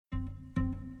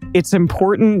It's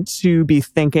important to be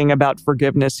thinking about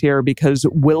forgiveness here because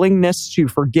willingness to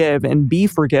forgive and be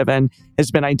forgiven has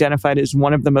been identified as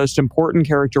one of the most important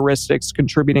characteristics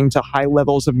contributing to high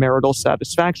levels of marital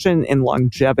satisfaction and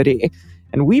longevity.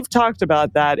 And we've talked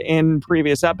about that in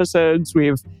previous episodes.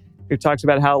 We've talked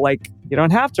about how, like, you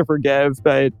don't have to forgive,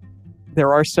 but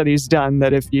there are studies done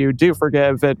that if you do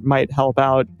forgive, it might help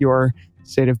out your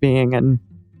state of being and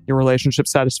your relationship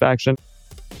satisfaction.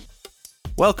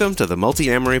 Welcome to the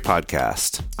Multi-Amory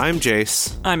Podcast. I'm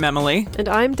Jace. I'm Emily. And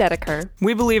I'm Dedeker.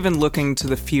 We believe in looking to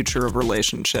the future of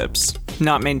relationships,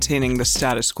 not maintaining the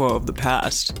status quo of the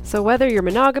past. So whether you're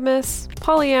monogamous,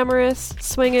 polyamorous,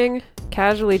 swinging,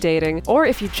 casually dating, or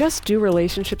if you just do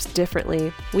relationships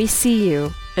differently, we see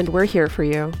you, and we're here for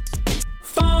you.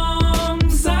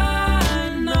 Things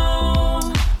I know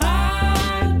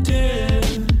I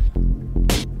did,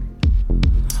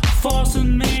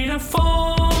 forcing me to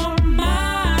form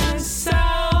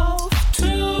myself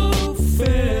to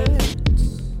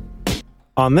fit.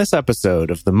 On this episode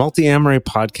of the Multi-Amory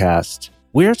Podcast,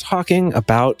 we're talking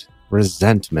about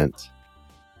resentment.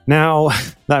 Now,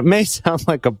 that may sound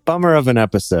like a bummer of an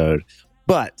episode,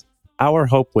 but our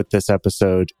hope with this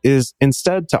episode is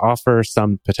instead to offer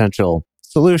some potential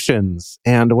solutions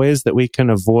and ways that we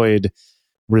can avoid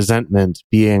resentment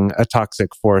being a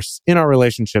toxic force in our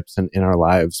relationships and in our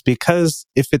lives. Because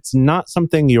if it's not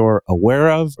something you're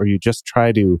aware of, or you just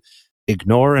try to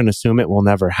ignore and assume it will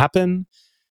never happen,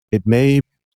 it may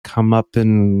come up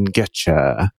and get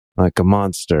you like a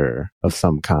monster of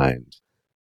some kind.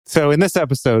 So in this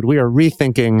episode, we are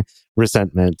rethinking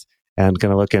resentment and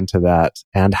going to look into that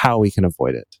and how we can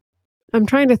avoid it. I'm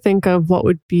trying to think of what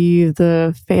would be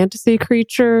the fantasy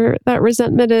creature that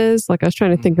resentment is. Like, I was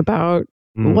trying to think about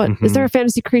is there a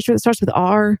fantasy creature that starts with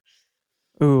R?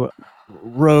 Ooh,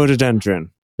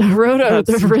 Rhododendron.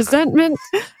 The resentment.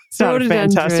 It's not a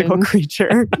fantastical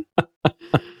creature.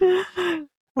 The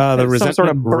Some resentment sort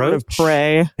of bird of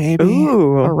prey. Maybe.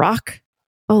 Ooh. A rock.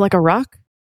 Oh, like a rock?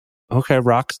 Okay,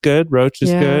 rock's good. Roach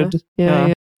is good.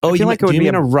 Yeah. Oh, feel like it would do you be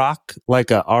mean a rock, like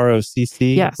a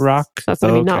ROCC Yes. rock? That's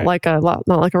what I mean. Okay. Not like a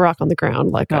rock on the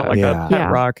ground, like Not a like Yeah. a pet Yeah.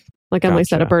 rock. like Emily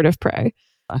said, a Gotcha. bird of prey.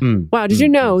 Mm. Wow, did you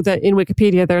know that in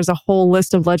Wikipedia there's a whole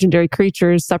list of legendary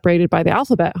creatures separated by the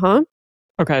alphabet, huh?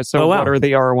 Okay, so Oh, wow. what are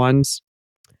the R ones?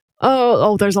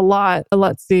 Oh, there's a lot.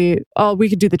 Let's see. Oh, we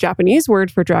could do the Japanese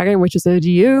word for dragon, which is a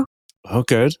ryu. Oh,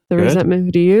 good. The Good.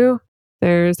 resentment ryu.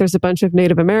 There's a bunch of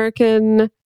Native American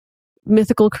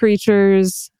mythical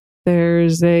creatures.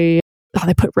 There's they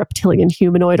put reptilian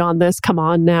humanoid on this. Come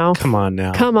on now. Come on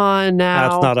now. Now.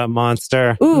 That's not a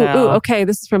monster. Ooh, No. okay.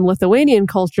 This is from Lithuanian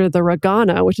culture, the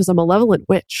Ragana, which is a malevolent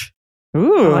witch.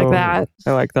 Ooh, I like that.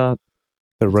 I like that.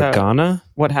 The Ragana?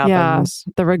 What happens?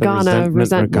 The Ragana, The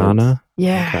resentment. Ragana?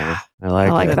 Yeah. Okay. I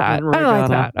like it. that. Ragana. I like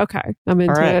that. Okay. I'm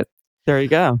into All right. it. There you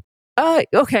go.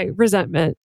 Okay.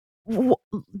 Resentment.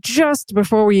 Just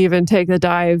before we even take the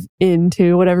dive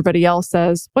into what everybody else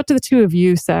says, what do the two of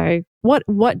you say? What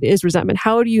is resentment?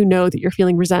 How do you know that you're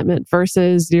feeling resentment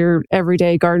versus your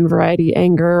everyday garden variety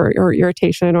anger or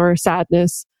irritation or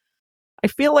sadness? I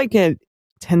feel like it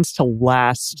tends to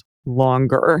last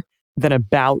longer than a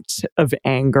bout of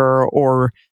anger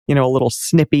or, a little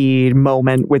snippy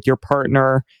moment with your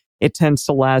partner. It tends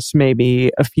to last maybe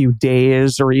a few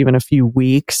days or even a few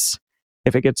weeks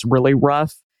if it gets really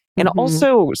rough. And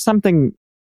also something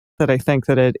that I think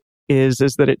that it is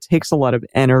that it takes a lot of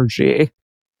energy.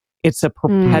 It's a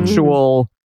perpetual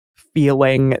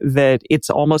feeling that it's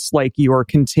almost like you're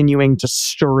continuing to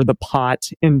stir the pot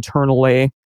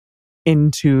internally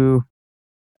into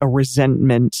a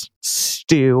resentment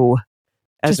stew,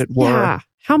 as it were. Yeah.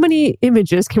 How many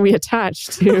images can we attach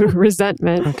to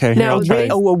resentment? Okay, Now, I'll try.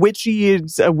 A witchy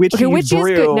brew. Which is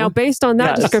good. Now, based on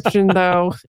that Yes. description,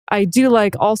 though, I do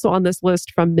like also on this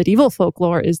list from medieval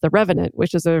folklore is the Revenant,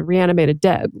 which is a reanimated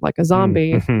dead, like a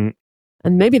zombie. Mhm.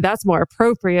 And maybe that's more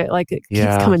appropriate. Like it keeps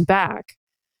coming back.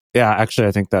 Yeah, actually,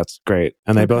 I think that's great.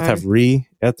 And they both Okay. have re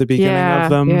at the beginning Yeah, of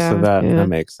them, so yeah. that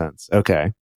makes sense.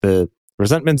 Okay. The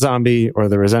resentment zombie or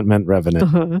the resentment revenant.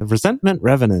 Uh-huh. The resentment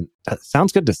revenant. That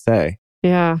sounds good to say.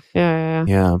 Yeah.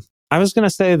 Yeah. I was going to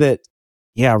say that,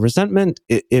 resentment,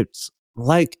 it's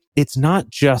like, it's not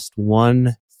just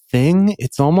one thing.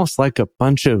 It's almost like a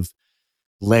bunch of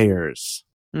layers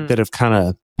that have kind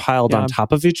of piled on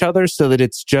top of each other so that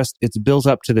it's built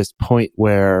up to this point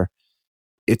where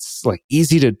it's like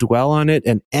easy to dwell on it,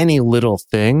 and any little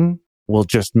thing will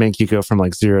just make you go from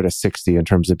like 0 to 60 in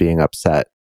terms of being upset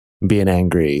and being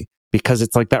angry, because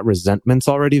it's like that resentment's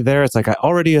already there. It's like, I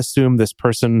already assume this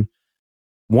person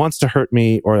wants to hurt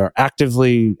me or are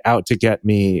actively out to get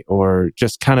me, or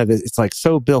just kind of, it's like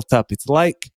so built up. It's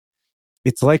like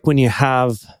it's like when you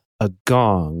have a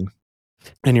gong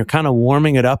and you're kind of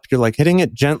warming it up, you're like hitting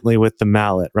it gently with the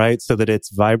mallet, right? So that it's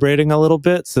vibrating a little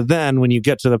bit. So then when you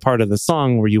get to the part of the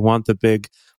song where you want the big,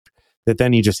 that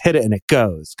then you just hit it and it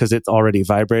goes because it's already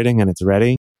vibrating and it's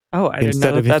ready. Oh, I didn't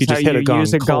Instead know of that if you that's just how hit a you gong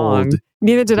use a gong. cold.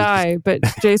 Neither did I, but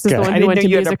Jace is the Okay. one I who went didn't to know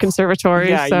you had music to- conservatory.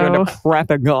 Yeah, so you had to prep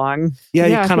a gong. Yeah,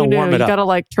 you kind who of knew? warm it You up. got to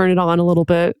like turn it on a little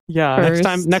bit. Yeah.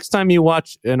 First. Next time you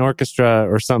watch an orchestra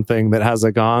or something that has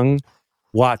a gong,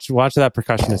 watch that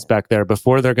percussionist back there.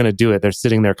 Before they're going to do it, they're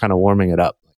sitting there kind of warming it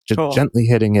up, just Cool. gently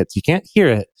hitting it. You can't hear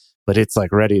it, but it's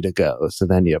like ready to go. So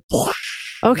then you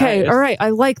Okay, Nice. all right.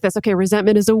 I like this. Okay,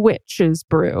 resentment is a witch's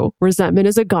brew. Resentment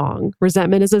is a gong.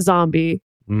 Resentment is a zombie.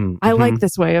 I like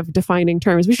this way of defining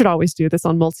terms. We should always do this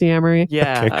on Multiamory.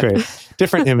 Yeah. Okay, great.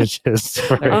 Different images.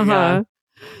 There you go.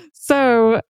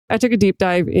 So I took a deep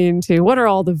dive into what are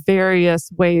all the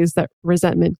various ways that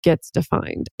resentment gets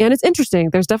defined. And it's interesting.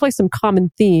 There's definitely some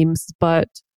common themes, but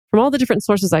from all the different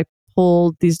sources I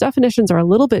pulled, these definitions are a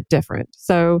little bit different.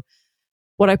 So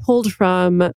what I pulled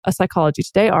from a Psychology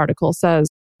Today article says,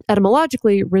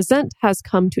 etymologically, resent has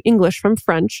come to English from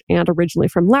French and originally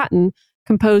from Latin,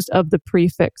 composed of the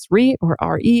prefix re or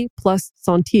re plus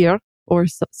sentir or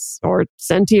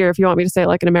sentir, if you want me to say it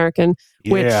like an American,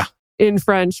 which Yeah. in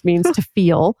French means to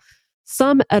feel.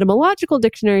 Some etymological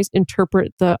dictionaries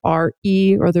interpret the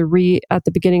re or the re at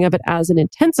the beginning of it as an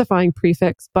intensifying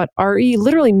prefix, but re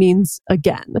literally means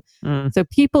again. So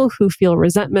people who feel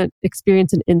resentment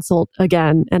experience an insult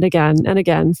again and again and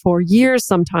again for years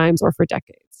sometimes or for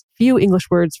decades. Few English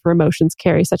words for emotions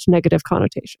carry such negative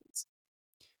connotations.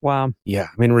 Wow. Yeah.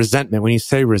 I mean, resentment, when you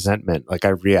say resentment, like I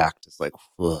react, it's like,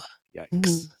 ugh,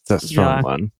 yikes. It's a strong Yeah.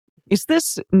 one. Is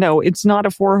this, no, it's not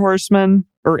a Four Horsemen,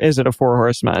 or is it a Four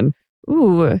Horsemen?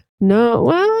 Ooh, no.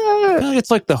 I feel like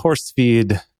it's like the horse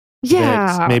feed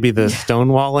Yeah. that maybe the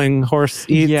stonewalling horse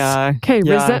eats. Yeah. Okay,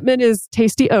 Yeah. resentment is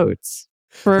tasty oats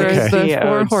for Okay. the Tasty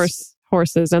four oats.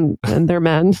 horses and their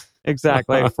men.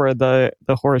 Exactly. For the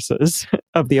horses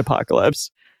of the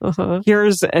apocalypse. Uh-huh.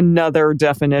 Here's another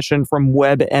definition from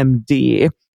WebMD.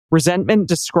 Resentment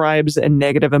describes a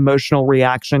negative emotional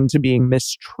reaction to being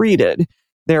mistreated.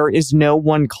 There is no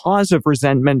one cause of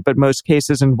resentment, but most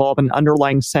cases involve an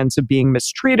underlying sense of being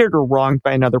mistreated or wronged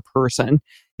by another person.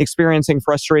 Experiencing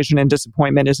frustration and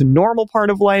disappointment is a normal part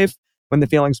of life. When the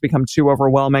feelings become too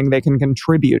overwhelming, they can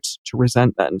contribute to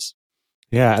resentment.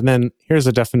 Yeah. And then here's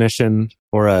a definition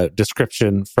or a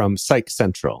description from Psych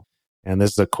Central. And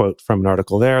this is a quote from an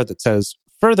article there that says,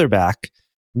 further back,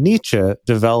 Nietzsche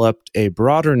developed a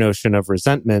broader notion of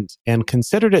resentment and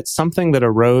considered it something that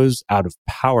arose out of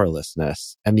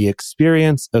powerlessness and the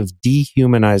experience of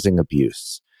dehumanizing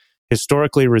abuse.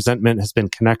 Historically, resentment has been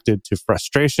connected to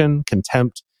frustration,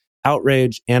 contempt,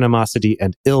 outrage, animosity,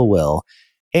 and ill will,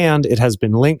 and it has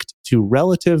been linked to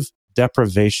relative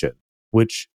deprivation,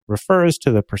 which refers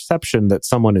to the perception that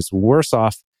someone is worse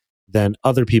off than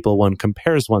other people one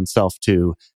compares oneself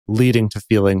to, leading to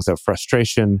feelings of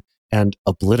frustration and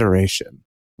obliteration.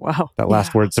 Wow. That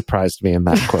last word surprised me in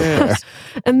that quote there.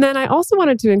 And then I also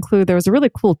wanted to include, there was a really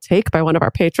cool take by one of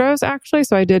our patrons, actually.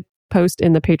 So I did post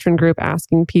in the patron group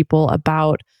asking people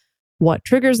about what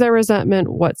triggers their resentment,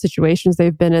 what situations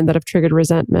they've been in that have triggered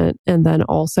resentment, and then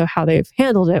also how they've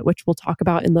handled it, which we'll talk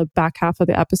about in the back half of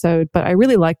the episode. But I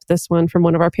really liked this one from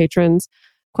one of our patrons.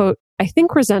 Quote, I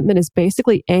think resentment is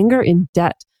basically anger in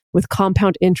debt with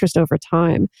compound interest over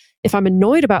time. If I'm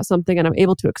annoyed about something and I'm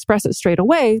able to express it straight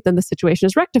away, then the situation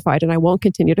is rectified and I won't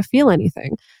continue to feel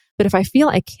anything. But if I feel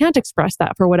I can't express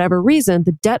that for whatever reason,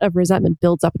 the debt of resentment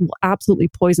builds up and will absolutely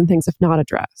poison things if not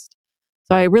addressed.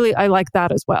 So I like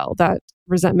that as well, that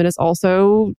resentment is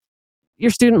also your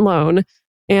student loan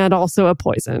and also a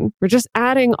poison. We're just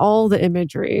adding all the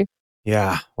imagery.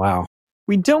 Yeah. Wow.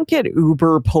 We don't get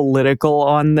uber political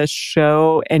on this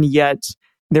show, and yet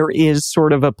there is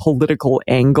sort of a political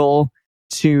angle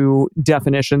to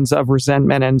definitions of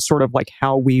resentment and sort of like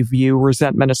how we view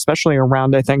resentment, especially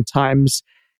around, I think, times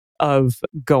of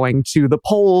going to the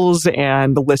polls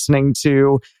and listening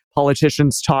to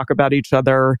politicians talk about each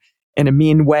other in a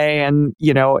mean way and,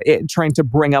 trying to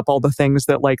bring up all the things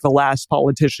that like the last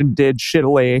politician did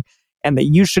shittily and that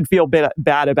you should feel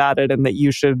bad about it and that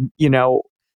you should,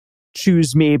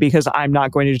 choose me because I'm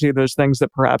not going to do those things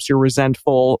that perhaps you're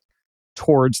resentful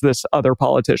towards this other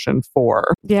politician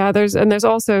for. Yeah, there's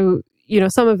also,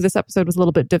 some of this episode was a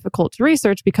little bit difficult to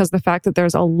research because the fact that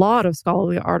there's a lot of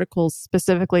scholarly articles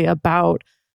specifically about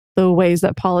the ways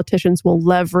that politicians will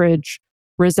leverage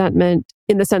resentment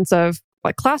in the sense of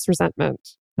like class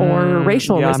resentment or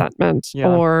racial resentment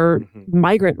or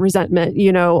migrant resentment,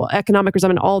 economic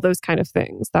resentment, all those kind of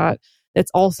things, that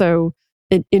it's also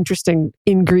an interesting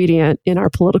ingredient in our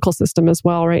political system as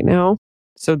well right now.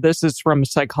 So this is from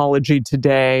Psychology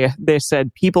Today. They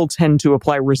said people tend to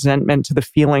apply resentment to the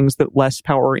feelings that less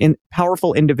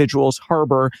powerful individuals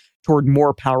harbor toward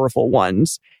more powerful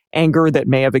ones. Anger that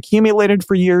may have accumulated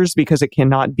for years because it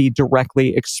cannot be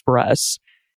directly expressed.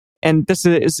 And this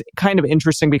is kind of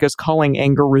interesting because calling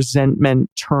anger resentment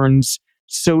turns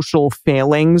social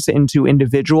failings into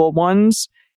individual ones.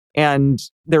 And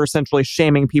they're essentially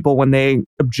shaming people when they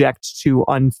object to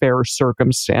unfair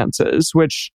circumstances,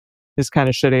 which is kind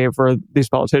of shitty for these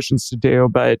politicians to do.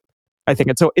 But I think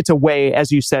it's a way,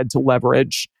 as you said, to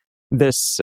leverage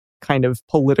this kind of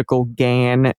political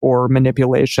gain or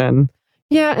manipulation.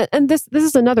 Yeah, and this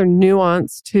is another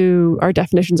nuance to our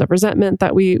definitions of resentment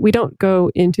that we don't go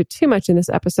into too much in this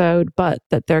episode, but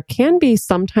that there can be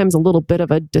sometimes a little bit of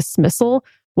a dismissal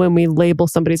when we label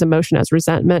somebody's emotion as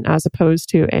resentment as opposed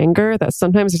to anger, that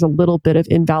sometimes there's a little bit of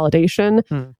invalidation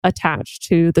attached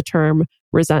to the term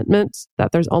resentment,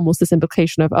 that there's almost this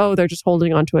implication of, oh, they're just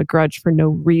holding on to a grudge for no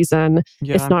reason.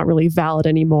 Yeah. It's not really valid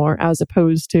anymore, as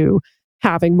opposed to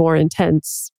having more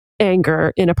intense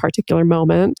anger in a particular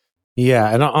moment.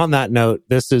 Yeah, and on that note,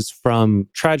 this is from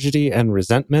Tragedy and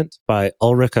Resentment by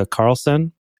Ulrika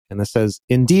Carlson. And this says,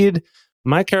 indeed,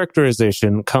 my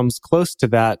characterization comes close to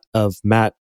that of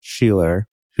Matt Sheeler,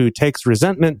 who takes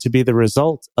resentment to be the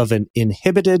result of an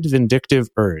inhibited vindictive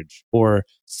urge or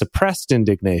suppressed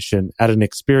indignation at an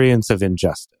experience of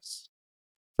injustice.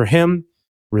 For him,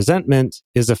 resentment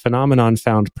is a phenomenon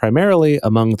found primarily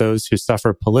among those who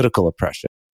suffer political oppression.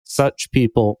 Such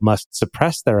people must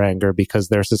suppress their anger because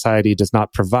their society does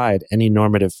not provide any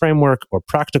normative framework or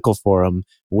practical forum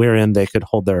wherein they could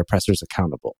hold their oppressors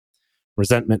accountable.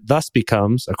 Resentment thus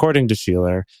becomes, according to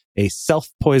Sheeler, a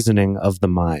self-poisoning of the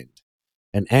mind,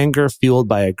 an anger fueled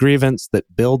by a grievance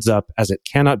that builds up as it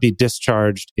cannot be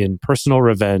discharged in personal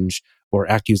revenge or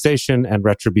accusation and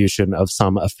retribution of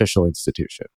some official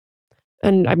institution.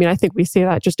 And I mean, I think we see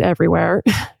that just everywhere,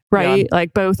 right? Yeah.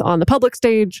 Like both on the public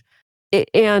stage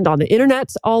and on the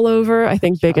internet all over, I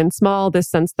think big and small, this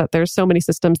sense that there's so many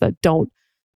systems that don't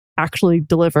actually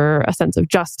deliver a sense of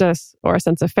justice or a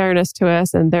sense of fairness to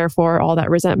us. And therefore, all that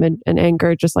resentment and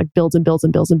anger just like builds and builds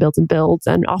and builds and builds and builds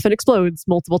and often explodes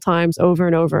multiple times over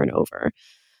and over and over.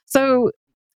 So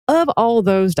of all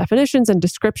those definitions and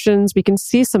descriptions, we can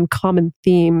see some common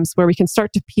themes where we can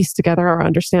start to piece together our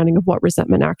understanding of what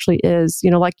resentment actually is.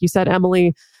 You know, like you said,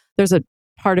 Emily, there's a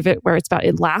part of it where it's about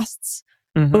it lasts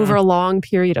over a long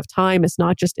period of time. It's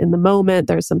not just in the moment.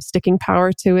 There's some sticking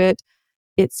power to it.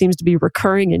 It seems to be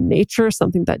recurring in nature,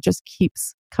 something that just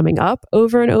keeps coming up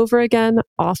over and over again.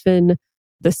 Often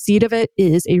the seed of it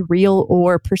is a real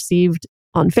or perceived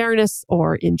unfairness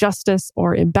or injustice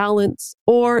or imbalance,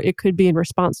 or it could be in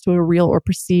response to a real or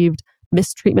perceived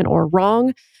mistreatment or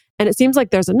wrong. And it seems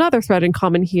like there's another thread in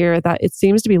common here, that it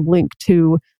seems to be linked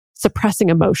to suppressing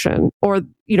emotion, or,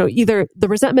 you know, either the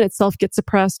resentment itself gets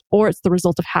suppressed or it's the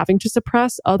result of having to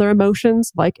suppress other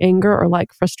emotions like anger or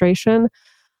like frustration.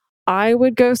 I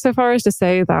would go so far as to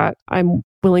say that I'm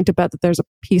willing to bet that there's a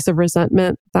piece of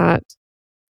resentment that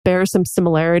bears some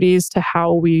similarities to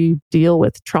how we deal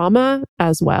with trauma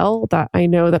as well. That I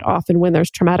know that often when there's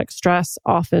traumatic stress,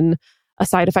 often a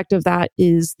side effect of that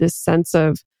is this sense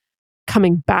of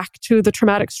coming back to the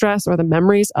traumatic stress or the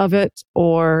memories of it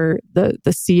or the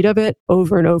seed of it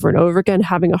over and over and over again,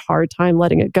 having a hard time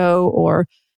letting it go or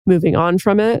moving on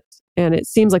from it. And it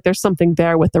seems like there's something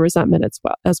there with the resentment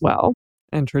as well.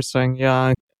 Interesting.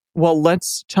 Yeah. Well,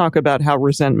 let's talk about how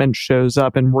resentment shows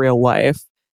up in real life.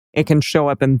 It can show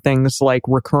up in things like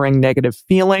recurring negative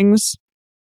feelings,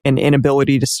 an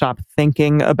inability to stop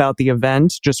thinking about the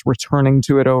event, just returning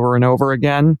to it over and over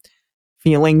again,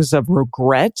 feelings of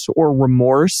regret or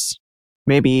remorse,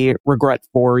 maybe regret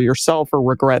for yourself or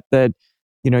regret that,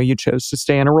 you know, you chose to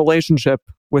stay in a relationship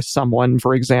with someone,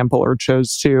 for example, or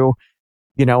chose to,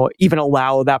 you know, even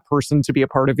allow that person to be a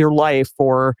part of your life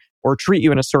or treat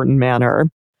you in a certain manner.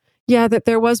 Yeah, that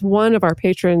there was one of our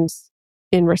patrons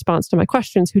in response to my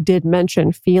questions who did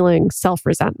mention feeling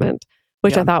self-resentment,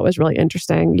 which I thought was really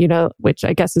interesting, you know, which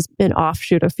I guess is an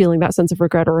offshoot of feeling that sense of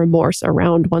regret or remorse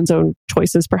around one's own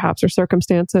choices, perhaps, or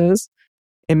circumstances.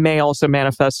 It may also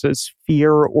manifest as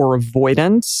fear or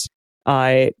avoidance,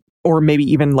 or maybe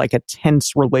even like a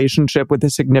tense relationship with a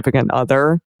significant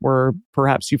other, where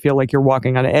perhaps you feel like you're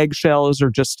walking on eggshells or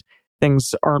just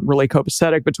things aren't really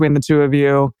copacetic between the two of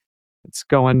you. It's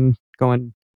going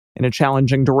in a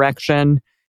challenging direction.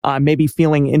 Maybe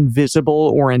feeling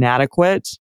invisible or inadequate.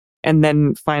 And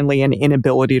then finally, an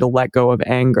inability to let go of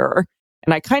anger.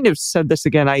 And I kind of said this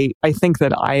again. I think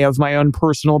that I have my own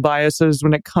personal biases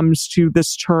when it comes to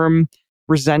this term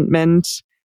resentment,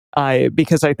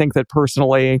 because I think that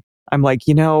personally, I'm like,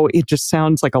 it just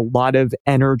sounds like a lot of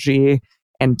energy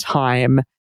and time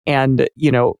and,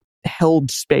 held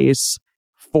space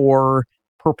for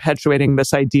perpetuating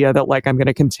this idea that like I'm going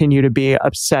to continue to be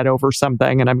upset over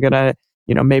something, and I'm going to,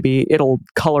 maybe it'll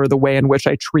color the way in which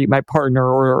I treat my partner,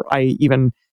 or I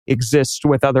even exist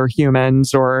with other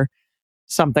humans, or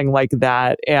something like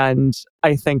that. And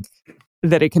I think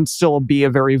that it can still be a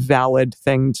very valid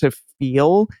thing to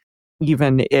feel,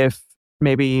 even if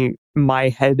maybe my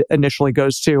head initially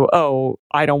goes to, oh,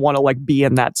 I don't want to like be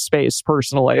in that space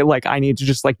personally. Like I need to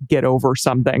just like get over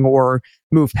something or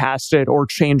move past it or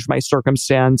change my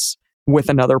circumstance with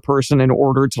another person in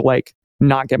order to like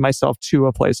not get myself to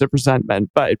a place of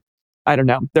resentment. But I don't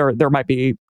know. There might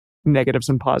be negatives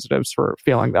and positives for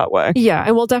feeling that way. Yeah,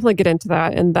 and we'll definitely get into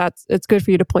that. And it's good for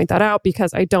you to point that out,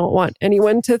 because I don't want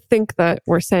anyone to think that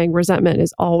we're saying resentment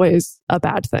is always a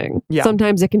bad thing. Yeah.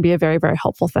 Sometimes it can be a very, very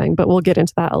helpful thing, but we'll get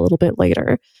into that a little bit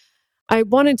later. I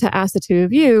wanted to ask the two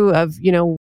of you of,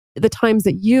 the times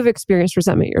that you've experienced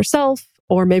resentment yourself,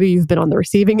 or maybe you've been on the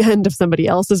receiving end of somebody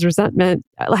else's resentment.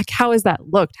 Like, how has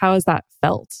that looked? How has that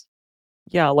felt?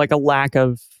 Yeah, like a lack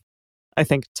of, I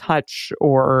think, touch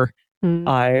or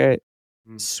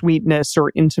sweetness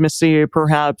or intimacy,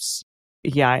 perhaps.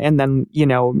 Yeah. And then,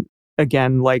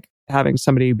 again, like having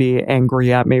somebody be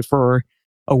angry at me for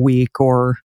a week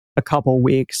or a couple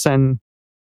weeks. And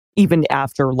even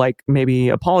after like maybe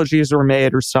apologies were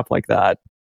made or stuff like that.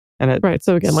 And it right.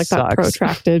 So again, like sucks. that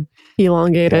protracted,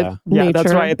 elongated nature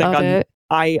that's why I think of it.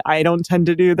 I don't tend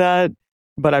to do that,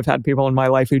 but I've had people in my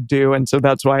life who do. And so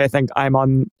that's why I think I'm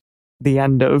on the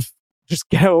end of just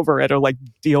get over it or like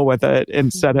deal with it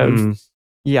instead of,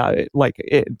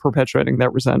 perpetuating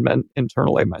that resentment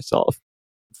internally myself.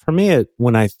 For me,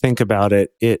 when I think about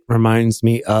it, it reminds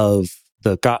me of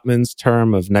the Gottman's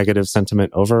term of negative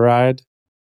sentiment override,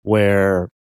 where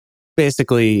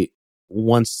basically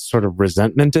once sort of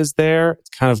resentment is there, it's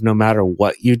kind of no matter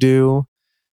what you do,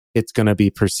 it's going to be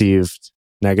perceived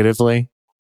negatively.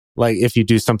 Like if you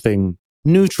do something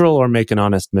neutral or make an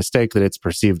honest mistake, that it's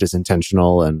perceived as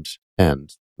intentional and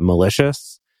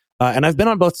malicious. And I've been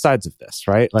on both sides of this,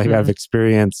 right? Like I've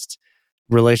experienced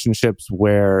relationships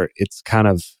where it's kind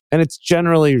of, and it's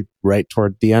generally right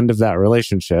toward the end of that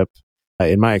relationship,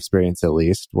 in my experience at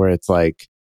least, where it's like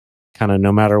kind of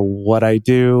no matter what I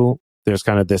do, there's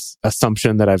kind of this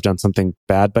assumption that I've done something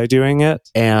bad by doing it.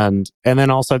 And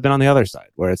then also I've been on the other side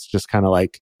where it's just kind of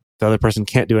like the other person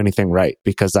can't do anything right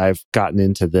because I've gotten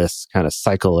into this kind of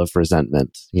cycle of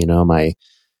resentment.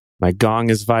 My gong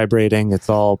is vibrating, it's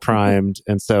all primed.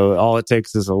 And so all it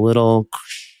takes is a little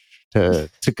to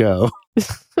go.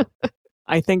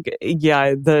 I think,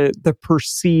 the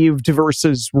perceived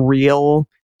versus real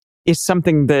is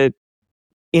something that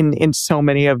in so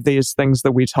many of these things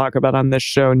that we talk about on this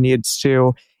show needs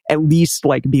to at least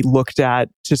like be looked at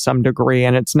to some degree.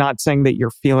 And it's not saying that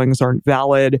your feelings aren't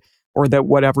valid or that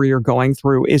whatever you're going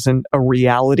through isn't a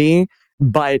reality,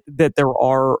 but that there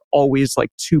are always like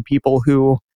two people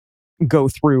who go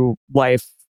through life,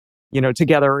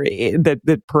 together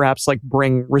that perhaps like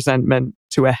bring resentment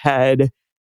to a head.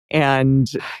 And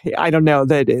I don't know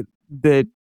that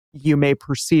you may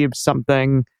perceive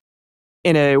something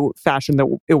in a fashion that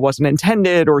it wasn't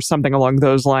intended or something along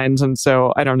those lines. And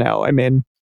so I don't know. I mean,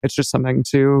 it's just something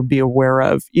to be aware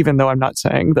of, even though I'm not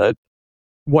saying that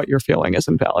what you're feeling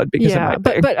isn't valid, because it might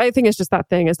be. But I think it's just that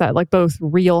thing is that like both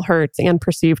real hurts and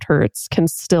perceived hurts can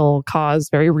still cause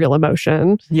very real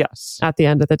emotion. Yes. At the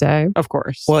end of the day. Of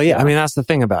course. Well, yeah. I mean, that's the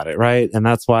thing about it, right? And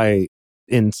that's why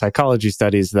in psychology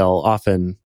studies, they'll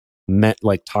often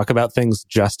talk about things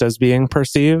just as being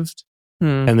perceived.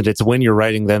 And that it's when you're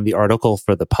writing then the article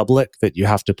for the public that you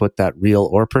have to put that real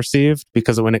or perceived,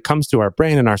 because when it comes to our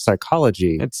brain and our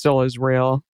psychology, it still is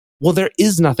real. Well, there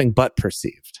is nothing but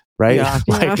perceived, right?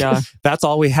 Yeah. That's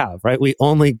all we have, right? We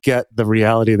only get the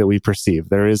reality that we perceive.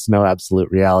 There is no absolute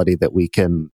reality that we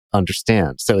can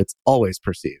understand. So it's always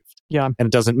perceived. Yeah. And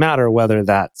it doesn't matter whether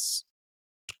that's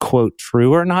quote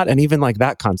true or not. And even like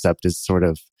that concept is sort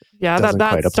of doesn't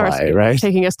that quite starts apply, right?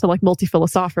 Taking us to like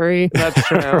multi-philosophy. That's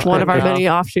true. One of our many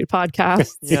offshoot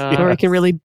podcasts Yeah. where we can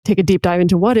really take a deep dive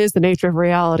into what is the nature of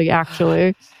reality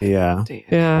actually. Yeah.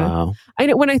 Yeah. Wow. I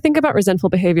know when I think about resentful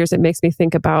behaviors, it makes me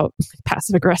think about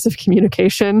passive aggressive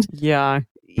communication. Yeah.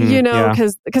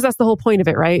 Because that's the whole point of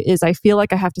it, right? Is I feel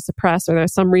like I have to suppress, or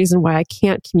there's some reason why I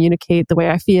can't communicate the way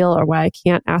I feel, or why I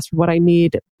can't ask for what I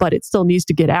need, but it still needs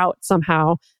to get out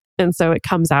somehow. And so it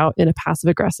comes out in a passive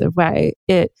aggressive way.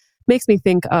 It makes me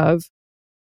think of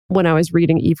when I was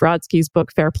reading Eve Rodsky's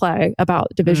book, Fair Play, about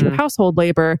division of household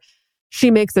labor. She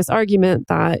makes this argument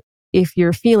that if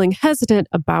you're feeling hesitant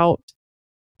about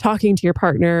talking to your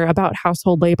partner about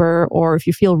household labor, or if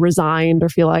you feel resigned or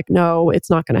feel like, no, it's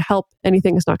not going to help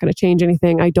anything, it's not going to change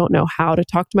anything, I don't know how to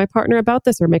talk to my partner about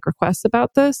this or make requests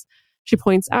about this. She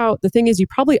points out the thing is you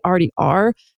probably already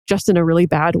are, just in a really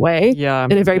bad way,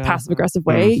 in a very passive aggressive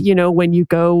way. You know, when you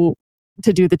go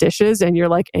to do the dishes and you're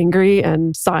like angry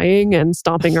and sighing and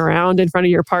stomping around in front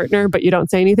of your partner, but you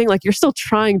don't say anything, like you're still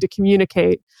trying to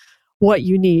communicate what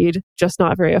you need, just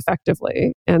not very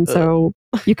effectively. And so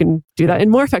you can do that in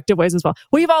more effective ways as well.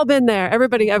 We've all been there.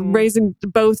 Everybody, I'm raising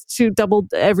both to double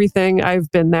everything.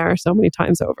 I've been there so many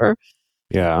times over.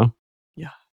 Yeah.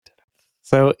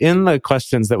 So in the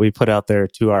questions that we put out there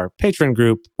to our patron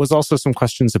group was also some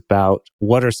questions about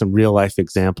what are some real life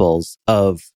examples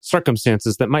of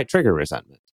circumstances that might trigger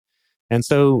resentment. And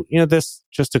so, this,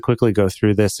 just to quickly go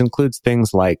through this, includes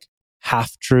things like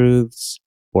half-truths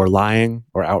or lying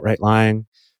or outright lying,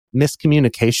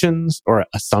 miscommunications or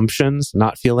assumptions,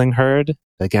 not feeling heard.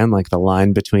 Again, like the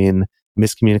line between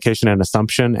miscommunication and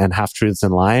assumption and half-truths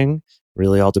and lying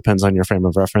really all depends on your frame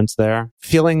of reference there.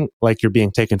 Feeling like you're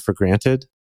being taken for granted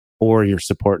or your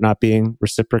support not being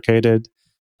reciprocated,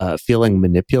 feeling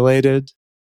manipulated,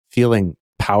 feeling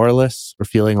powerless or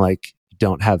feeling like you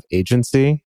don't have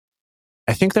agency.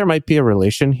 I think there might be a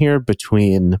relation here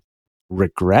between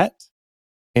regret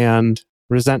and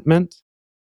resentment,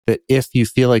 that if you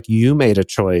feel like you made a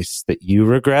choice that you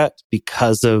regret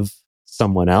because of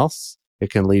someone else, it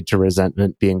can lead to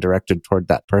resentment being directed toward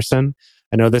that person.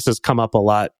 I know this has come up a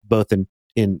lot, both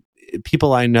in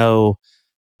people I know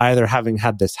either having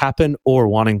had this happen or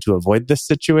wanting to avoid this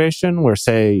situation, where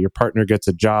say your partner gets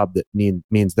a job that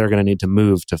means they're going to need to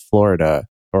move to Florida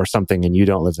or something and you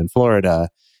don't live in Florida.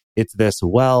 It's this,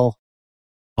 well,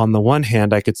 on the one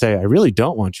hand, I could say, I really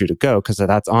don't want you to go because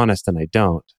that's honest and I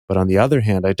don't. But on the other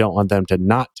hand, I don't want them to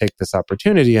not take this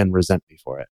opportunity and resent me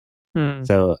for it.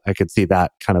 So I could see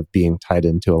that kind of being tied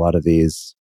into a lot of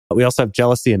these. We also have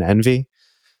jealousy and envy.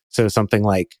 So something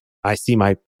like I see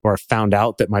or found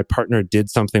out that my partner did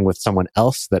something with someone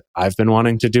else that I've been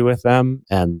wanting to do with them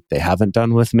and they haven't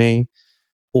done with me.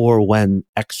 Or when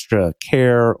extra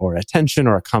care or attention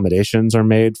or accommodations are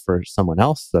made for someone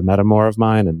else, the metamour of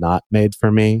mine, and not made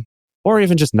for me. Or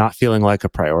even just not feeling like a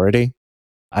priority.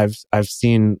 I've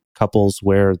seen couples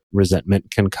where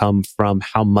resentment can come from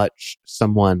how much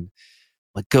someone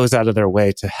like goes out of their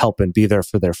way to help and be there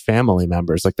for their family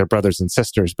members, like their brothers and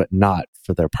sisters, but not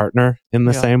for their partner in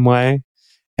the same way.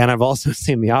 And I've also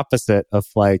seen the opposite of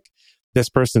like, this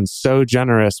person's so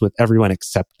generous with everyone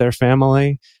except their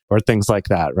family or things like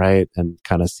that, right? And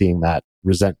kind of seeing that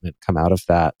resentment come out of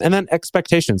that. And then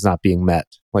expectations not being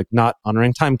met, like not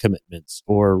honoring time commitments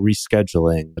or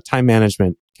rescheduling. The time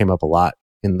management came up a lot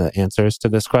in the answers to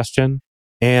this question.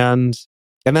 And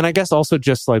then I guess also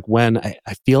just like when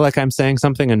I feel like I'm saying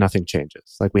something and nothing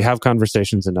changes. Like we have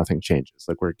conversations and nothing changes.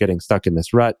 Like we're getting stuck in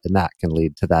this rut and that can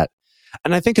lead to that.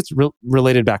 And I think it's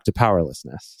related back to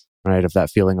powerlessness, right? Of that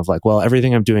feeling of like, well,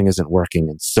 everything I'm doing isn't working.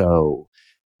 And so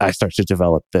I start to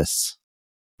develop this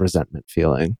resentment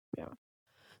feeling. Yeah.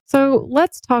 So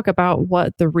let's talk about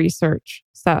what the research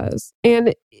says.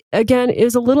 And again, it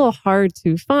is a little hard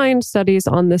to find studies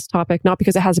on this topic, not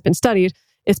because it hasn't been studied.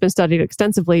 It's been studied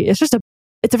extensively. It's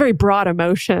a very broad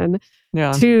emotion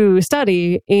to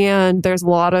study. And there's a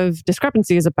lot of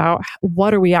discrepancies about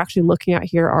what are we actually looking at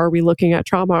here? Are we looking at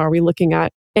trauma? Are we looking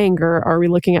at anger? Are we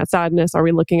looking at sadness? Are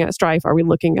we looking at strife? Are we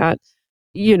looking at,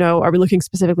 are we looking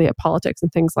specifically at politics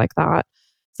and things like that?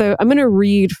 So I'm going to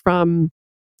read from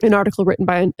an article written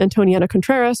by Antoniana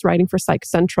Contreras, writing for Psych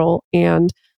Central.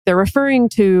 And they're referring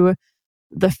to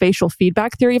the facial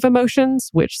feedback theory of emotions,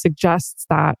 which suggests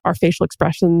that our facial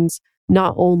expressions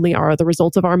not only are the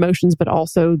result of our emotions, but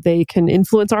also they can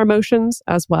influence our emotions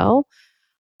as well.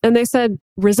 And they said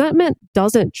resentment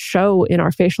doesn't show in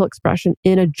our facial expression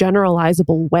in a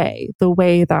generalizable way, the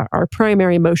way that our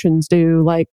primary emotions do,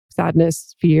 like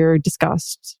sadness, fear,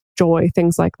 disgust, joy,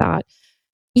 things like that.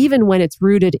 Even when it's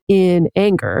rooted in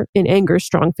anger's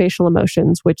strong facial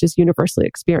emotions, which is universally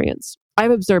experienced.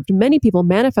 I've observed many people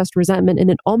manifest resentment in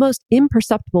an almost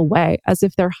imperceptible way, as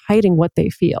if they're hiding what they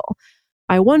feel.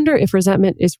 I wonder if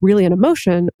resentment is really an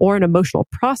emotion or an emotional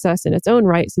process in its own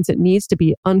right, since it needs to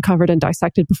be uncovered and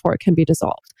dissected before it can be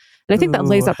dissolved. And I think that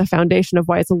lays out the foundation of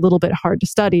why it's a little bit hard to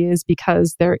study, is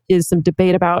because there is some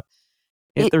debate about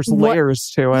there's layers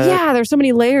to it. Yeah, there's so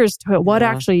many layers to it. What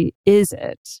actually is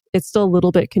it? It's still a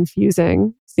little bit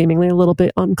confusing, seemingly a little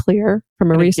bit unclear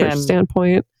from a research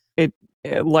standpoint. It,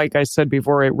 like I said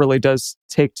before, it really does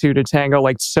take two to tango.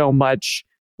 Like so much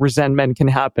resentment can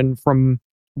happen from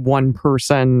one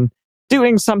person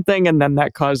doing something, and then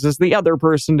that causes the other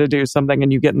person to do something,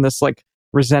 and you get in this like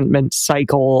resentment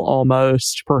cycle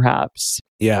almost, perhaps.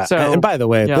 Yeah. So, and by the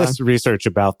way, yeah. this research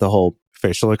about the whole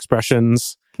facial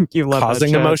expressions You love that causing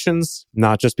shit. emotions,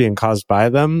 not just being caused by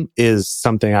them, is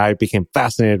something I became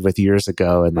fascinated with years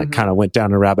ago, and like kind of went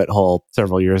down a rabbit hole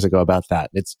several years ago about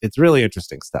that. It's really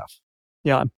interesting stuff.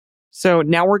 Yeah. So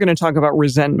now we're going to talk about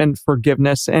resentment,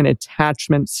 forgiveness, and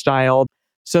attachment style.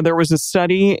 So there was a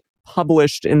study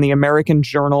published in the American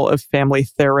Journal of Family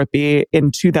Therapy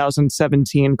in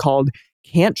 2017 called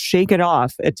Can't Shake It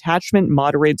Off. Attachment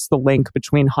moderates the link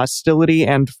between hostility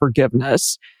and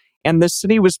forgiveness. And this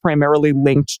study was primarily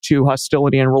linked to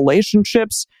hostility in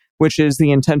relationships, which is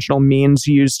the intentional means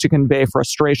used to convey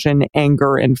frustration,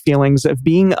 anger, and feelings of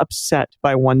being upset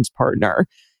by one's partner.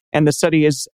 And the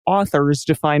study's authors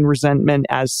define resentment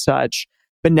as such.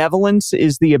 Benevolence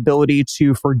is the ability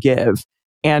to forgive,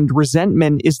 and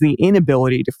resentment is the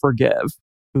inability to forgive.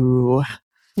 Ooh.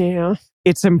 Yeah.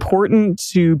 It's important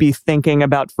to be thinking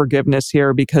about forgiveness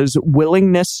here because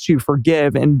willingness to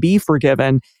forgive and be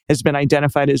forgiven has been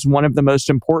identified as one of the most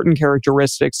important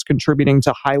characteristics contributing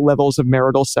to high levels of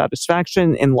marital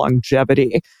satisfaction and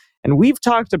longevity. And we've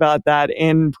talked about that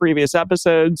in previous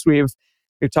episodes. We've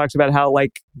talked about how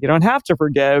like you don't have to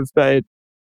forgive, but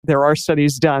there are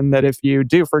studies done that if you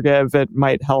do forgive, it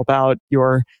might help out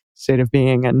your state of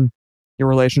being and your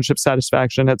relationship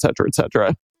satisfaction, et cetera, et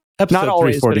cetera. Episode Not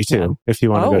always, but it 342, can. if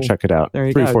you want to go check it out. There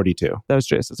you go. 342. That was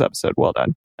Jace's episode. Well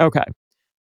done. Okay.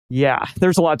 Yeah,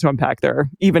 there's a lot to unpack there.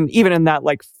 Even in that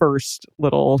like first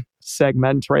little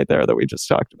segment right there that we just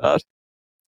talked about.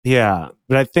 Yeah,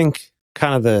 but I think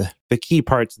kind of the key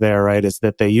parts there, right, is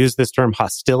that they use this term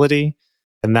hostility,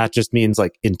 and that just means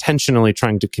like intentionally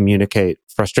trying to communicate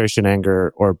frustration,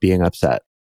 anger, or being upset,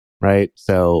 right?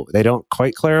 So they don't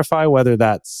quite clarify whether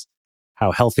that's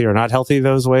how healthy or not healthy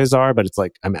those ways are, but it's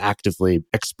like I'm actively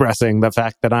expressing the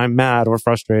fact that I'm mad or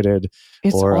frustrated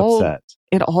or upset.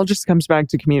 It all just comes back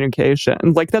to communication.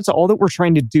 Like that's all that we're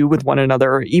trying to do with one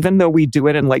another, even though we do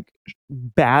it in like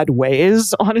bad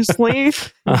ways, honestly.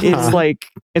 It's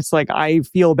like I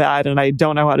feel bad and I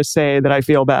don't know how to say that I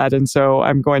feel bad. And so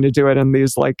I'm going to do it in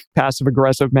these like passive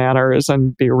aggressive manners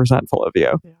and be resentful of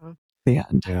you. Yeah. The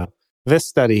end. Yeah. This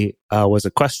study was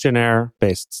a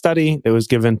questionnaire-based study. It was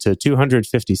given to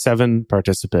 257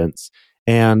 participants,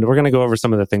 and we're going to go over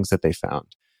some of the things that they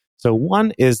found. So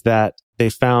one is that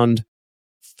they found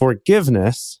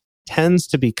forgiveness tends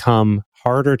to become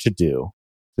harder to do.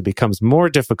 It becomes more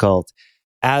difficult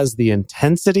as the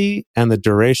intensity and the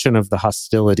duration of the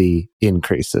hostility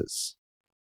increases.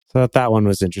 So that one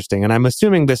was interesting. And I'm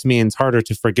assuming this means harder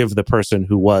to forgive the person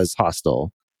who was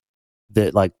hostile.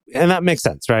 And that makes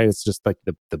sense, right? It's just like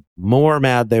the more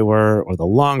mad they were or the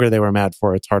longer they were mad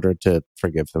for, it's harder to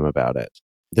forgive them about it.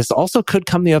 This also could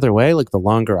come the other way. Like the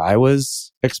longer I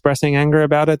was expressing anger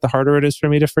about it, the harder it is for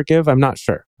me to forgive. I'm not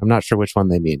sure which one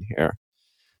they mean here.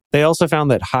 They also found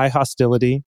that high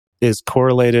hostility is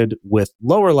correlated with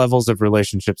lower levels of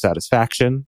relationship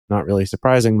satisfaction. Not really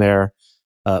surprising there.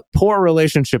 Poor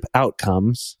relationship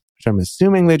outcomes, which I'm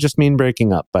assuming they just mean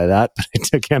breaking up by that, but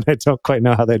again, I don't quite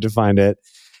know how they defined it.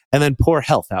 And then poor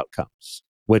health outcomes,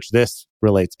 which this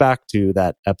relates back to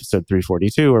that episode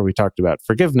 342 where we talked about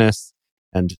forgiveness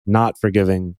and not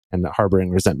forgiving and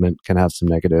harboring resentment can have some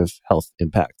negative health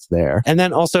impacts there. And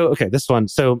then also, this one.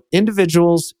 So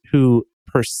individuals who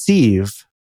perceive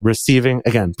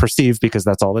because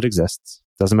that's all that exists.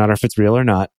 Doesn't matter if it's real or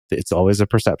not. It's always a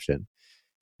perception.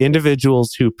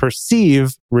 Individuals who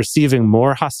perceive receiving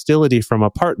more hostility from a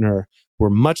partner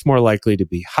were much more likely to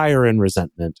be higher in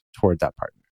resentment toward that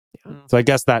partner. Yeah. So I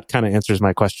guess that kind of answers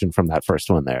my question from that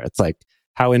first one there. It's like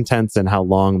how intense and how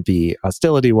long the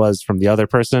hostility was from the other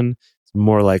person is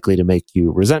more likely to make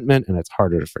you resentment, and it's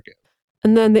harder to forgive.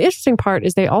 And then the interesting part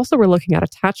is they also were looking at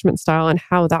attachment style and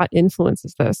how that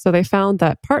influences this. So they found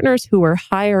that partners who were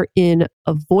higher in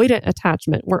avoidant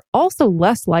attachment were also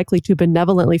less likely to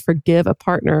benevolently forgive a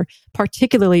partner,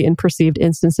 particularly in perceived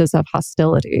instances of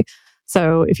hostility.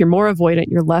 So if you're more avoidant,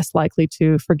 you're less likely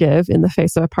to forgive in the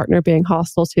face of a partner being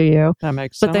hostile to you. That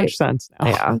makes so much sense now.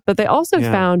 Yeah. But they also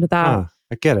found that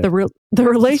I get it. The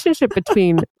relationship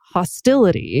between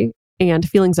hostility and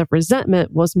feelings of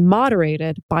resentment was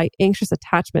moderated by anxious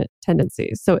attachment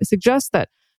tendencies. So it suggests that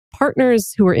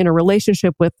partners who are in a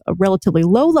relationship with a relatively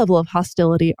low level of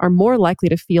hostility are more likely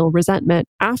to feel resentment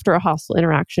after a hostile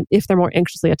interaction if they're more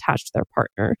anxiously attached to their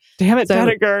partner. Damn it,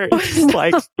 Dedeker. It's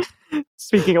like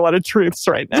speaking a lot of truths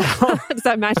right now. Does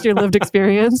that match your lived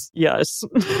experience? Yes.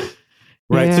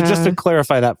 Right. Yeah. So just to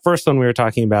clarify, that first one we were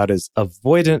talking about is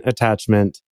avoidant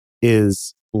attachment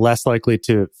is less likely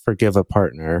to forgive a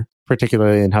partner.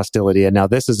 particularly in hostility, and now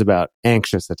this is about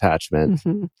anxious attachment,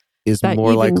 is That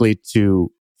more even- likely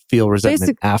to feel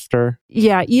resentment after.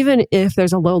 Yeah, even if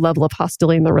there's a low level of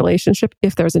hostility in the relationship,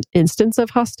 if there's an instance of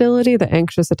hostility, the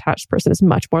anxious attached person is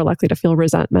much more likely to feel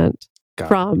resentment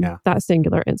from that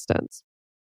singular instance.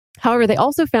 However, they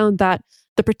also found that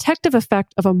the protective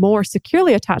effect of a more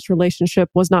securely attached relationship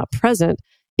was not present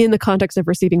in the context of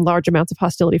receiving large amounts of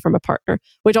hostility from a partner,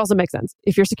 which also makes sense.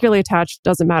 If you're securely attached,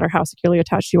 doesn't matter how securely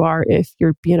attached you are if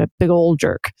you're being a big old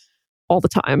jerk all the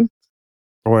time.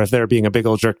 Or if they're being a big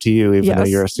old jerk to you, even though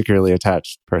you're a securely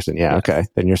attached person. Yeah, okay.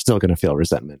 Then you're still going to feel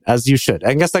resentment, as you should.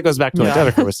 I guess that goes back to what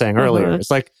Dedeker was saying earlier.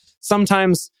 It's like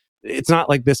sometimes it's not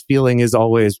like this feeling is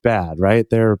always bad, right?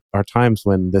 There are times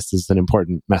when this is an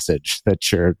important message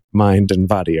that your mind and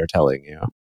body are telling you.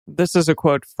 This is a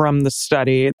quote from the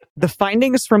study. The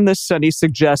findings from this study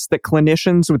suggest that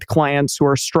clinicians with clients who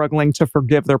are struggling to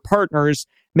forgive their partners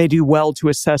may do well to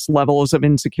assess levels of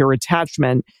insecure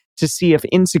attachment to see if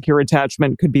insecure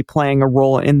attachment could be playing a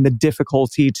role in the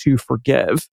difficulty to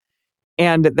forgive.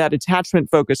 And that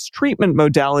attachment-focused treatment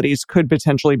modalities could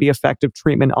potentially be effective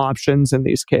treatment options in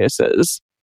these cases.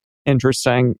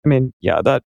 Interesting. I mean, yeah,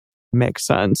 that makes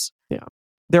sense. Yeah.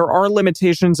 There are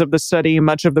limitations of the study.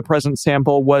 Much of the present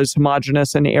sample was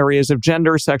homogeneous in areas of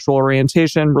gender, sexual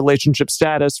orientation, relationship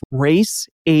status, race,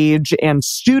 age, and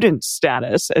student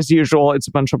status. As usual, it's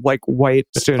a bunch of white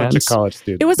students. A bunch of college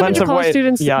students. It was a bunch of college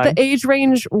students. Yeah. The age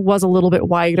range was a little bit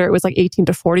wider. It was 18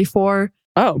 to 44.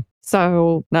 Oh,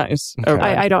 so nice. Okay.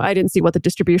 I didn't see what the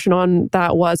distribution on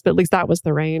that was, but at least that was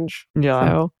the range. Yeah.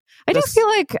 So I do feel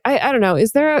like, I don't know,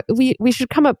 is there, we should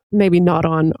come up, maybe not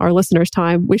on our listeners'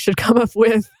 time, we should come up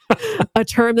with a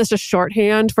term that's just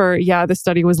shorthand for, the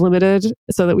study was limited,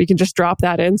 so that we can just drop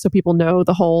that in so people know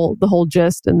the whole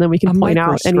gist, and then we can point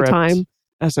out anytime.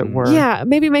 As it were. Yeah,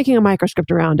 maybe making a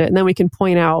microscript around it, and then we can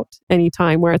point out any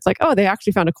time where it's like, oh, they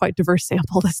actually found a quite diverse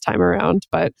sample this time around,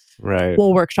 but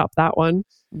we'll workshop that one.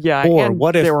 Yeah, or and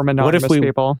what if they were monogamous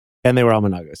people? And they were all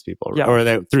monogamous people,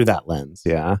 or through that lens,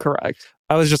 Correct.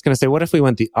 I was just going to say, what if we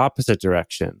went the opposite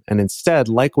direction? And instead,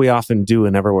 like we often do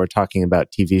whenever we're talking about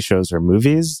TV shows or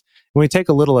movies, we take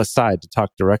a little aside to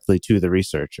talk directly to the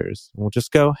researchers. We'll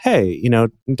just go, hey,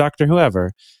 Dr.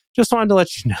 Whoever, just wanted to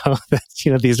let you know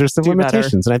that, these are some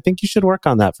limitations. And I think you should work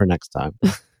on that for next time.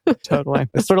 Totally.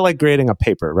 It's sort of like grading a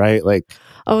paper, right? Like,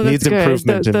 needs good.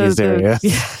 improvement in these areas.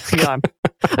 Yeah.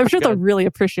 I'm sure they'll really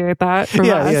appreciate that from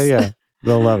us. Yeah.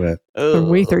 They'll love it. From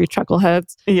we three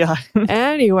chuckleheads. Yeah.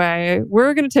 Anyway,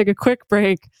 we're going to take a quick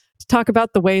break to talk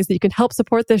about the ways that you can help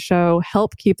support this show,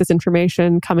 help keep this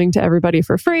information coming to everybody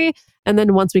for free. And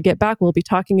then once we get back, we'll be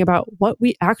talking about what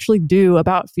we actually do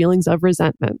about feelings of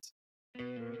resentment.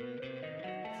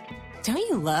 Don't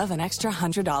you love an extra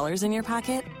 $100 in your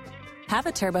pocket? Have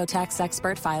a TurboTax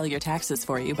expert file your taxes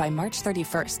for you by March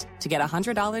 31st to get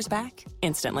 $100 back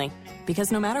instantly.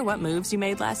 Because no matter what moves you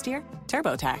made last year,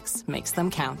 TurboTax makes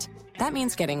them count. That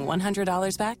means getting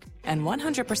 $100 back and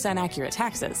 100% accurate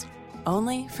taxes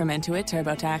only from Intuit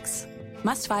TurboTax.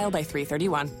 Must file by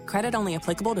 3/31. Credit only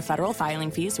applicable to federal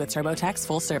filing fees with TurboTax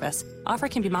full service. Offer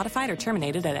can be modified or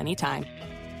terminated at any time.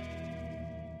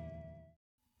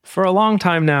 For a long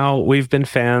time now, we've been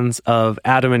fans of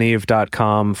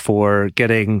adamandeve.com for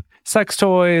getting sex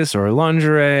toys or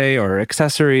lingerie or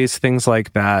accessories, things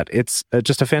like that. It's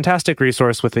just a fantastic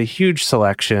resource with a huge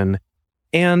selection.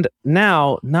 And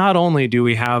now, not only do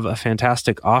we have a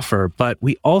fantastic offer, but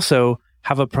we also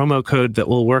have a promo code that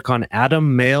will work on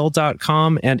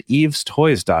adammail.com and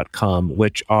evestoys.com,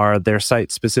 which are their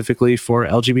sites specifically for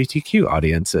LGBTQ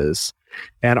audiences.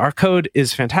 And our code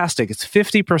is fantastic. It's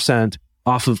 50%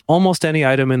 off of almost any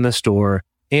item in the store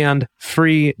and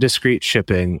free discreet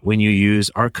shipping when you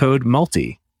use our code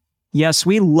MULTI. Yes,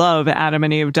 we love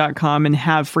adamandeve.com and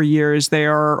have for years. They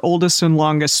are our oldest and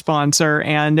longest sponsor,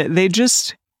 and they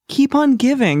just keep on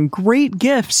giving great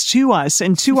gifts to us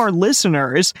and to our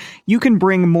listeners. You can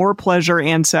bring more pleasure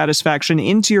and satisfaction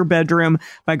into your bedroom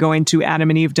by going to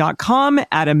adamandeve.com,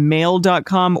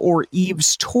 adammail.com, or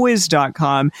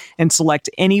evestoys.com and select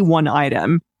any one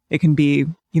item. It can be,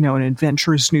 an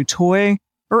adventurous new toy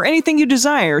or anything you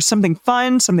desire, something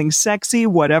fun, something sexy,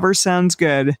 whatever sounds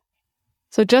good.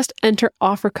 So just enter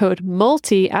offer code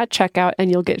MULTI at checkout and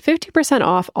you'll get 50%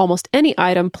 off almost any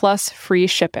item plus free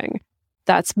shipping.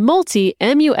 That's MULTI,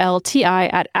 M-U-L-T-I,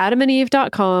 at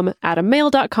adamandeve.com,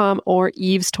 adammail.com, or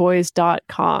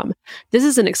evestoys.com. This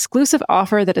is an exclusive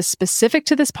offer that is specific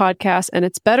to this podcast, and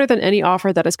it's better than any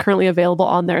offer that is currently available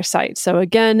on their site. So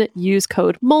again, use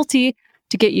code MULTI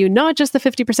to get you not just the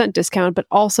 50% discount, but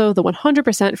also the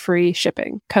 100% free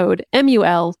shipping. Code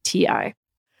MULTI.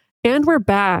 And we're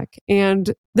back.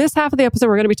 And this half of the episode,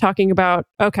 we're going to be talking about,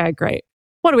 okay, great.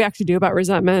 What do we actually do about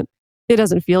resentment? It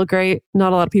doesn't feel great.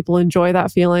 Not a lot of people enjoy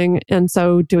that feeling. And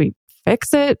so do we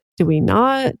fix it? Do we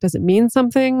not? Does it mean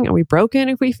something? Are we broken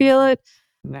if we feel it?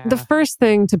 Nah. The first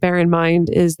thing to bear in mind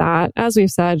is that, as we've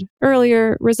said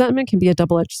earlier, resentment can be a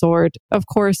double-edged sword. Of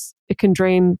course, it can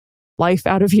drain life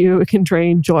out of you. It can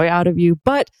drain joy out of you,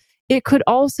 but it could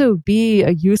also be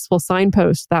a useful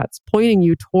signpost that's pointing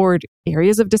you toward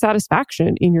areas of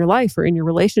dissatisfaction in your life or in your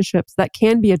relationships that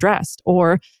can be addressed,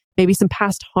 or maybe some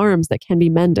past harms that can be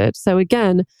mended. So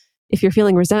again, if you're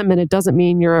feeling resentment, it doesn't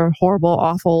mean you're a horrible,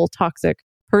 awful, toxic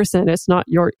person. It's not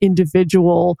your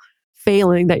individual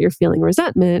failing that you're feeling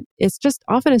resentment. It's just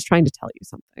often it's trying to tell you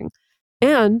something.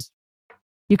 And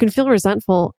you can feel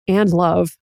resentful and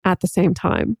love at the same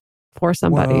time for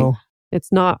somebody. Whoa.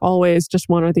 It's not always just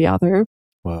one or the other.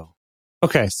 Whoa.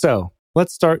 Okay, so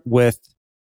let's start with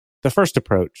the first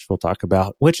approach we'll talk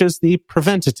about, which is the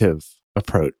preventative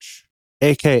approach,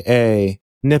 aka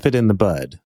nip it in the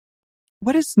bud.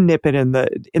 What is nip it in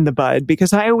the bud?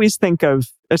 Because I always think of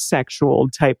a sexual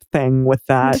type thing with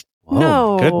that. Oh,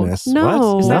 No, my goodness. no.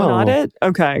 What? Is that No. not it?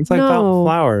 Okay. It's like about No.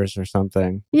 flowers or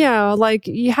something. Yeah, like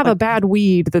you have a bad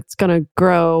weed that's going to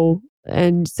grow,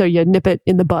 and so you nip it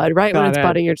in the bud, right? When Got it's it.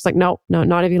 budding, you're just like, no, not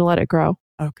even going to let it grow.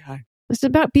 Okay. It's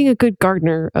about being a good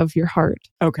gardener of your heart.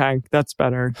 Okay. That's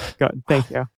better. Good. Thank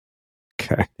you.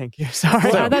 Okay. Thank you. Sorry.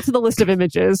 We'll add that to the list of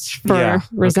images for Yeah, okay.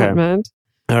 resentment.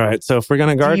 All right. So if we're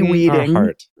going to garden our De-weeding.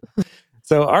 heart.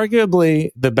 So arguably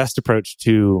the best approach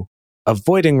to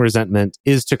avoiding resentment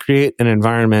is to create an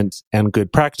environment and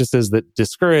good practices that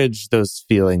discourage those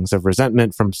feelings of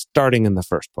resentment from starting in the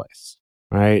first place.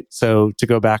 Right. So to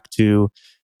go back to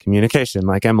communication,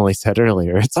 like Emily said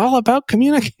earlier, it's all about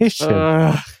communication.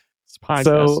 This podcast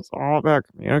So- is all about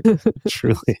communication. It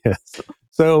truly is.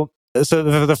 So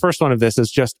the first one of this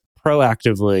is just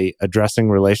proactively addressing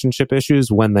relationship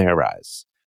issues when they arise,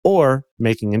 or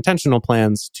making intentional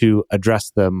plans to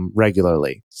address them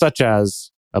regularly, such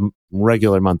as a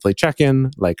regular monthly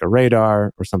check-in, like a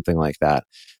radar or something like that.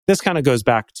 This kind of goes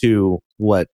back to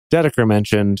what Dedeker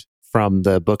mentioned from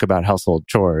the book about household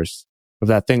chores, of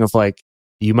that thing of like,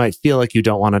 you might feel like you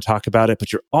don't want to talk about it,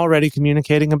 but you're already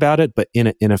communicating about it, but in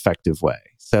an ineffective way.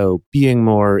 So being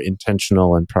more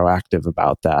intentional and proactive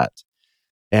about that.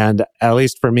 And at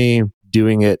least for me,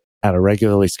 doing it at a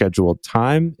regularly scheduled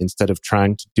time instead of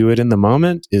trying to do it in the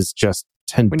moment is just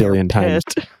 10 When you're billion times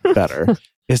pissed. better.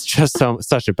 It's just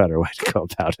such a better way to go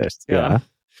about it. Yeah.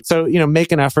 So,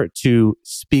 make an effort to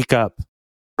speak up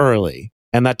early.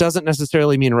 And that doesn't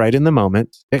necessarily mean right in the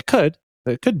moment. It could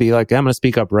be like, I'm going to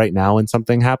speak up right now when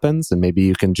something happens. And maybe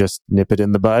you can just nip it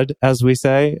in the bud, as we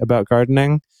say about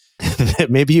gardening.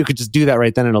 Maybe you could just do that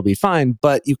right then and it'll be fine.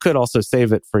 But you could also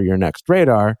save it for your next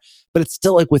radar. But it's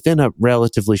still like within a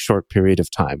relatively short period of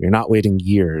time. You're not waiting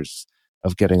years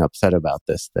of getting upset about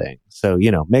this thing. So,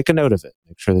 make a note of it.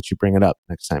 Make sure that you bring it up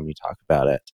next time you talk about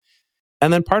it.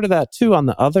 And then part of that too, on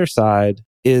the other side,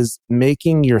 is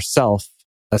making yourself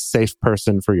a safe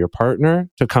person for your partner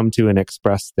to come to and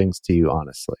express things to you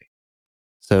honestly.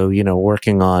 So,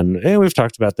 working on, and we've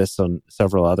talked about this on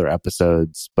several other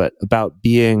episodes, but about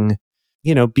being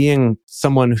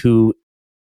someone who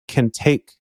can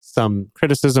take some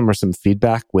criticism or some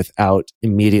feedback without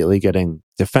immediately getting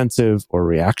defensive or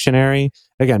reactionary.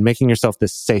 Again, making yourself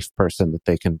this safe person that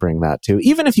they can bring that to.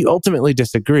 Even if you ultimately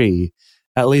disagree,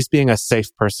 at least being a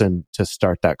safe person to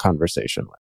start that conversation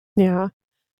with. Yeah.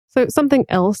 So something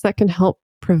else that can help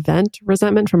prevent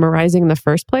resentment from arising in the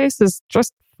first place is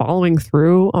just following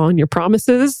through on your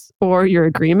promises or your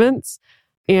agreements.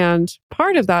 And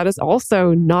part of that is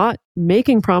also not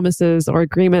making promises or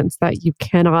agreements that you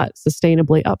cannot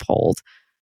sustainably uphold.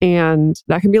 And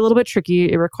that can be a little bit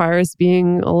tricky. It requires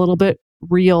being a little bit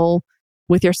real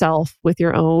with yourself, with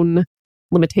your own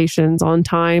limitations on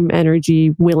time,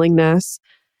 energy, willingness.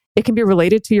 It can be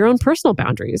related to your own personal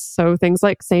boundaries. So things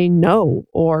like saying no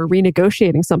or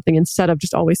renegotiating something instead of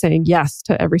just always saying yes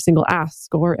to every single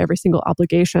ask or every single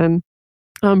obligation.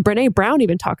 Brene Brown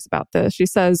even talks about this. She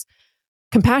says,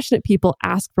 compassionate people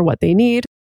ask for what they need.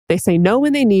 They say no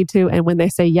when they need to. And when they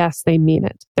say yes, they mean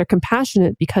it. They're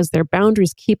compassionate because their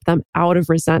boundaries keep them out of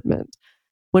resentment.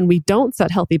 When we don't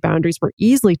set healthy boundaries, we're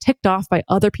easily ticked off by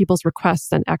other people's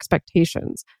requests and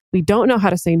expectations. We don't know how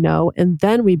to say no, and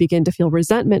then we begin to feel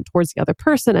resentment towards the other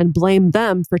person and blame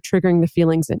them for triggering the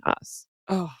feelings in us.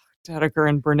 Oh, Dedeker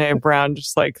and Brene Brown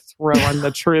just like throwing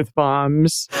the truth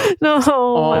bombs No,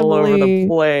 all Emily. over the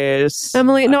place.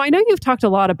 Emily, no, I know you've talked a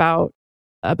lot about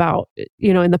about,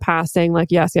 in the past saying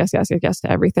like, yes, yes, yes, yes, yes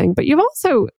to everything. But you've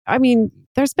also,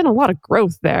 there's been a lot of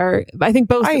growth there. I think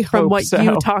both from what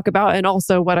you talk about and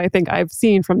also what I think I've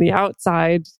seen from the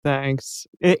outside. Thanks.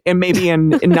 And maybe in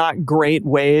not great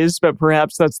ways, but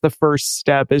perhaps that's the first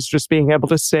step, is just being able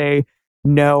to say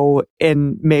no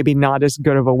in maybe not as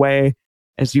good of a way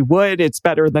as you would. It's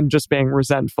better than just being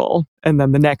resentful. And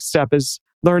then the next step is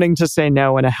learning to say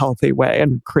no in a healthy way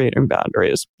and creating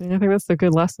boundaries. I think that's a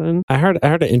good lesson. I heard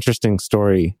an interesting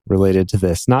story related to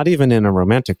this, not even in a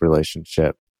romantic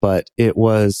relationship, but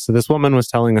so this woman was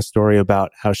telling a story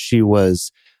about how she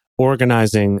was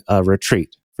organizing a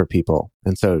retreat for people.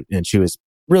 And she was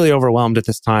really overwhelmed at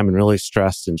this time and really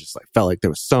stressed and just like felt like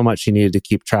there was so much she needed to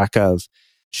keep track of.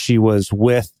 She was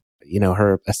with,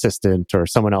 her assistant or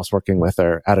someone else working with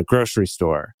her at a grocery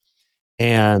store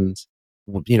and,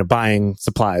 buying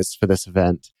supplies for this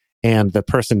event. And the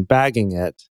person bagging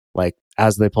it, like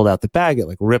as they pulled out the bag, it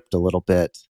like ripped a little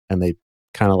bit and they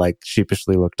kind of like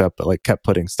sheepishly looked up, but like kept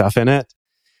putting stuff in it.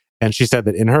 And she said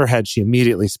that in her head, she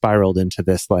immediately spiraled into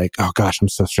this like, oh gosh, I'm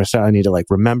so stressed out. I need to like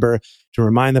remember to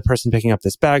remind the person picking up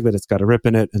this bag that it's got a rip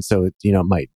in it. And so it, it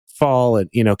might fall and,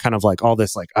 kind of like all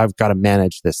this, like, I've got to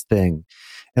manage this thing.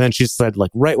 And then she said,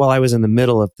 like, right while I was in the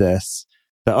middle of this,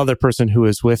 the other person who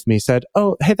was with me said,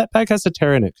 oh, hey, that bag has a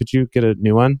tear in it. Could you get a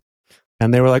new one?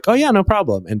 And they were like, oh yeah, no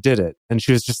problem. And did it. And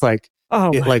she was just like,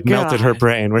 it like melted her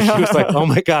brain where she was like, oh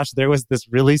my gosh, there was this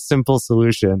really simple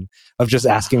solution of just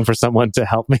asking for someone to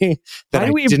help me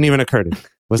that didn't even occur to me.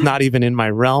 Was not even in my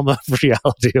realm of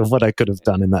reality of what I could have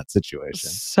done in that situation.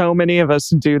 So many of us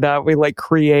do that. We like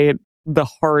create the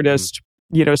hardest,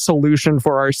 solution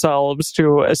for ourselves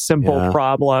to a simple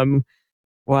problem.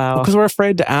 Wow. Because we're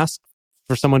afraid to ask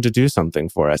for someone to do something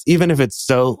for us, even if it's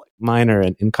so minor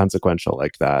and inconsequential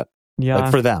like that. Yeah.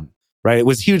 Like for them, right? It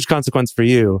was huge consequence for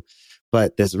you,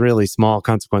 but this really small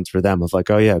consequence for them of like,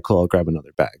 oh yeah, cool, I'll grab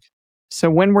another bag. So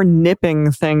when we're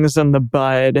nipping things in the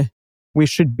bud, we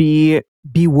should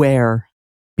beware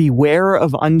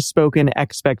of unspoken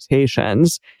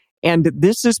expectations. And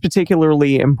this is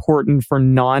particularly important for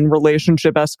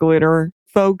non-relationship escalator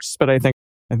folks, but I think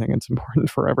it's important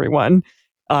for everyone.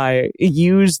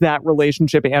 Use that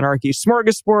relationship anarchy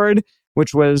smorgasbord,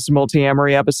 which was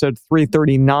Multiamory episode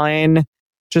 339,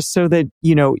 just so that,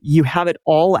 you have it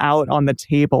all out on the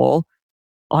table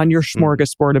on your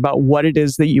smorgasbord about what it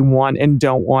is that you want and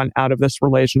don't want out of this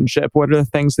relationship. What are the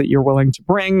things that you're willing to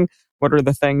bring? What are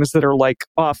the things that are like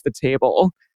off the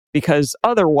table? Because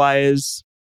otherwise,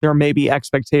 there may be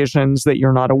expectations that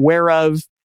you're not aware of,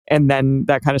 and then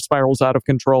that kind of spirals out of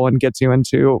control and gets you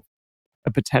into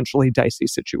a potentially dicey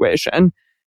situation.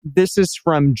 This is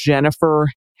from Jennifer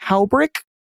Halbrick,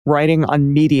 writing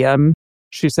on Medium.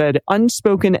 She said,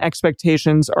 unspoken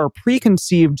expectations are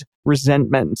preconceived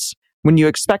resentments. When you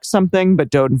expect something but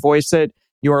don't voice it,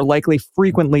 you are likely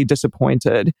frequently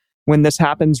disappointed. When this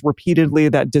happens repeatedly,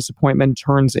 that disappointment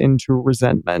turns into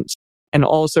resentment. And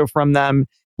also from them,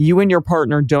 you and your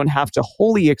partner don't have to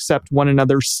wholly accept one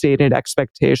another's stated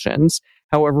expectations.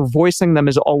 However, voicing them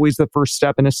is always the first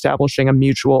step in establishing a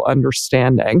mutual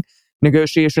understanding.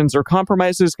 Negotiations or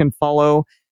compromises can follow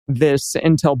this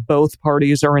until both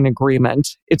parties are in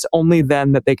agreement. It's only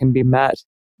then that they can be met.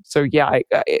 So yeah,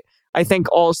 I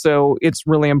think also it's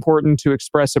really important to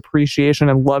express appreciation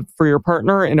and love for your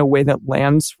partner in a way that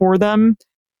lands for them.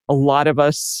 A lot of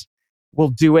us will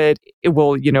do it. It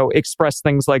will, express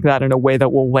things like that in a way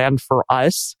that will land for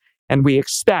us. And we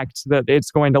expect that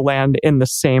it's going to land in the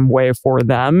same way for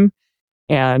them.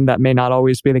 And that may not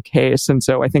always be the case. And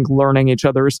so I think learning each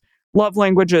other's love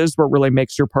languages, what really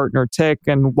makes your partner tick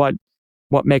and what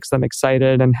makes them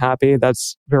excited and happy,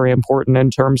 that's very important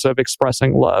in terms of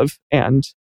expressing love and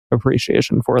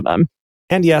appreciation for them.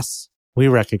 And yes, we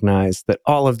recognize that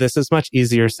all of this is much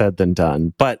easier said than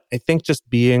done. But I think just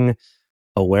being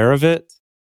aware of it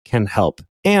can help.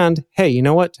 And hey, you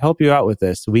know what? To help you out with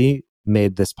this, we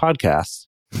made this podcast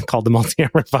called the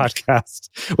Multiamory Podcast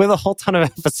with a whole ton of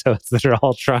episodes that are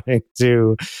all trying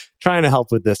to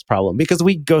help with this problem, because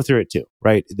we go through it too,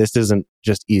 right? This isn't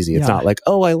just easy. It's not like,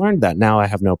 oh, I learned that, now I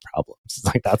have no problems. It's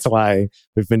like, that's why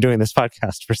we've been doing this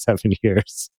podcast for 7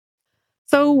 years.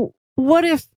 So what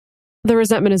if the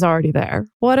resentment is already there?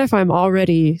 What if I'm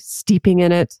already steeping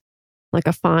in it like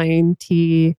a fine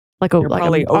tea? You're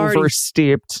probably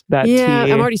oversteeped that tea. Yeah,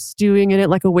 I'm already stewing in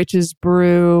it like a witch's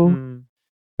brew.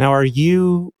 Now,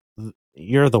 you're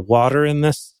the water in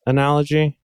this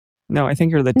analogy? No, I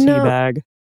think you're the tea bag.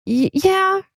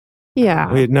 Yeah.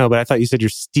 Wait, no, but I thought you said you're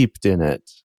steeped in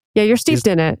it. Yeah, you're steeped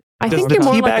in it. I Does think the you're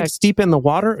more tea like bag steep in the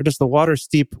water, or does the water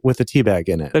steep with the tea bag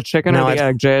in it? The chicken No, or the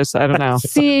egg, Jace? I don't know.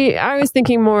 See, I was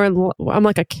thinking more, I'm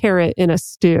like a carrot in a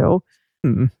stew,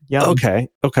 Yum. Okay.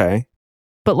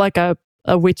 but like a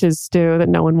witch's stew that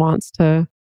no one wants to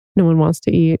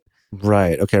eat.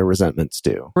 Right. Okay. Resentment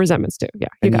stew. Resentment stew. Yeah.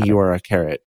 And you are a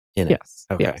carrot in it. Yes.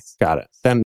 Okay. Yes. Got it.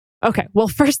 Then, Okay. Well,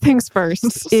 first things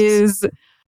first is,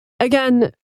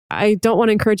 again, I don't want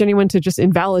to encourage anyone to just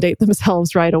invalidate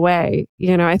themselves right away.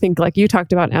 I think like you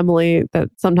talked about, Emily, that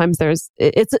sometimes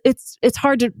it's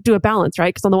hard to do a balance,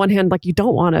 right? Because on the one hand, like you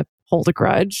don't want to hold a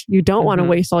grudge. You don't want to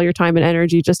waste all your time and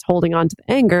energy just holding on to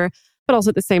the anger. But also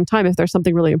at the same time, if there's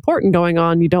something really important going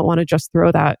on, you don't want to just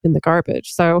throw that in the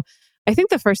garbage. So I think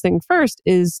the first thing first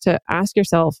is to ask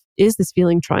yourself, is this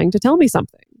feeling trying to tell me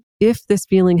something? If this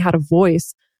feeling had a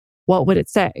voice, what would it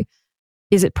say?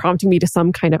 Is it prompting me to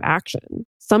some kind of action?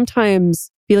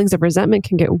 Sometimes feelings of resentment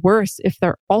can get worse if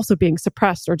they're also being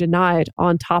suppressed or denied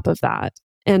on top of that.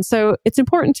 And so it's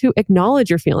important to acknowledge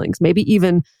your feelings, maybe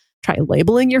even try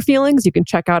labeling your feelings. You can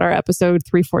check out our episode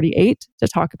 348 to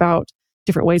talk about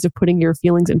different ways of putting your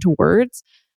feelings into words.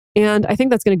 And I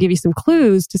think that's going to give you some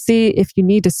clues to see if you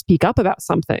need to speak up about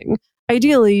something.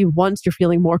 Ideally, once you're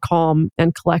feeling more calm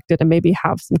and collected and maybe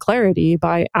have some clarity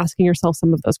by asking yourself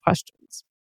some of those questions.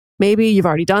 Maybe you've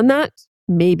already done that.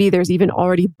 Maybe there's even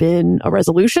already been a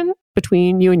resolution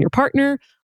between you and your partner.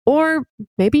 Or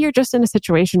maybe you're just in a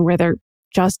situation where there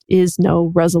just is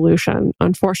no resolution.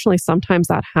 Unfortunately, sometimes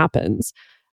that happens.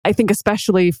 I think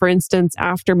especially, for instance,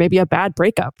 after maybe a bad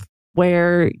breakup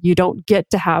where you don't get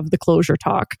to have the closure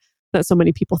talk that so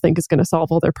many people think is going to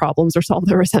solve all their problems or solve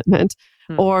their resentment,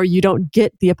 or you don't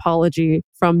get the apology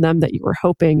from them that you were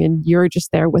hoping and you're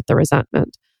just there with the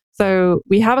resentment. So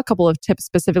we have a couple of tips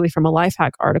specifically from a life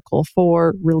hack article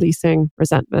for releasing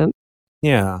resentment.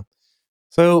 yeah.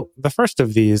 So the first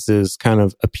of these is kind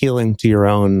of appealing to your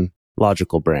own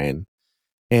logical brain.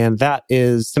 And that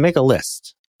is to make a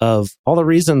list of all the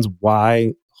reasons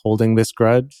why holding this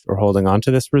grudge or holding on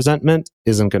to this resentment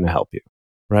isn't going to help you,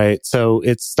 right? So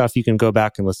it's stuff you can go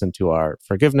back and listen to our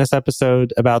forgiveness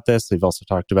episode about this. We've also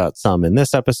talked about some in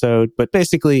this episode. But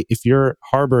basically, if you're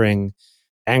harboring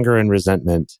anger and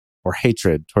resentment or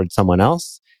hatred towards someone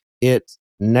else, it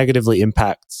negatively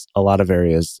impacts a lot of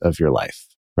areas of your life,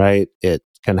 right? It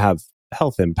can have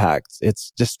health impacts.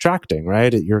 It's distracting,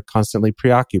 right? You're constantly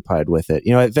preoccupied with it.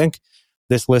 I think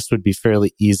this list would be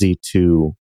fairly easy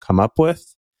to come up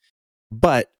with,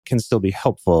 but can still be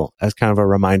helpful as kind of a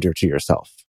reminder to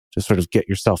yourself to sort of get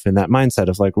yourself in that mindset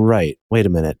of like, right, wait a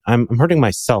minute, I'm hurting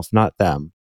myself, not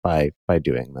them, by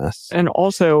doing this. And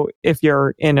also, if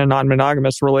you're in a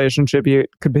non-monogamous relationship, you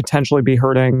could potentially be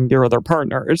hurting your other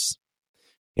partners.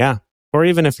 Yeah. Or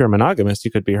even if you're monogamous, you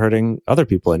could be hurting other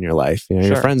people in your life, your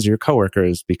Sure. friends, your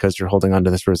coworkers, because you're holding on to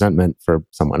this resentment for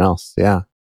someone else. Yeah.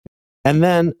 And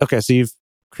then, okay, so you've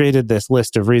created this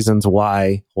list of reasons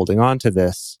why holding on to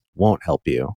this won't help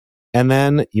you. And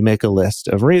then you make a list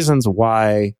of reasons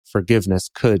why forgiveness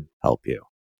could help you.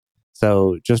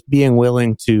 So just being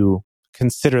willing to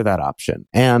consider that option.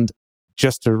 And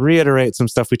just to reiterate some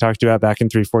stuff we talked about back in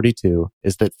 342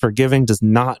 is that forgiving does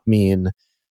not mean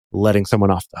letting someone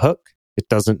off the hook. It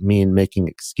doesn't mean making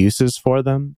excuses for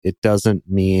them. It doesn't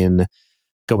mean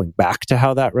going back to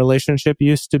how that relationship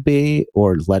used to be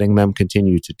or letting them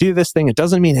continue to do this thing. It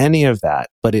doesn't mean any of that,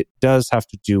 but it does have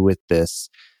to do with this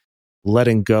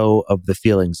letting go of the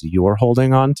feelings you're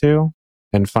holding on to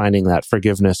and finding that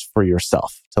forgiveness for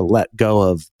yourself, to let go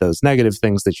of those negative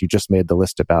things that you just made the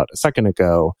list about a second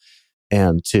ago,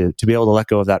 and to be able to let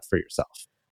go of that for yourself.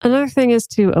 Another thing is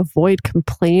to avoid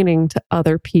complaining to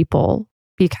other people,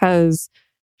 because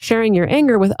sharing your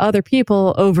anger with other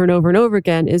people over and over and over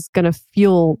again is going to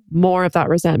fuel more of that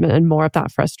resentment and more of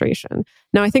that frustration.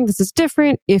 Now, I think this is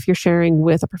different if you're sharing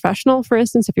with a professional, for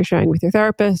instance, if you're sharing with your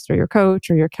therapist or your coach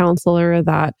or your counselor,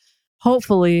 that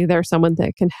hopefully there's someone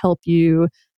that can help you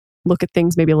look at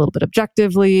things maybe a little bit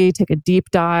objectively, take a deep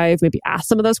dive, maybe ask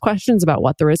some of those questions about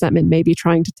what the resentment may be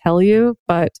trying to tell you.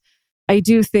 But I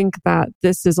do think that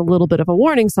this is a little bit of a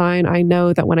warning sign. I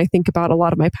know that when I think about a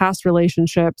lot of my past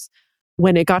relationships,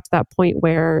 when it got to that point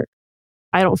where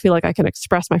I don't feel like I can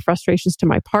express my frustrations to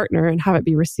my partner and have it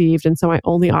be received. And so my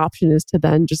only option is to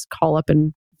then just call up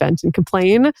and vent and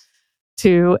complain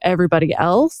to everybody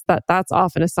else, that's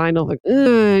often a sign of like,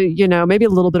 maybe a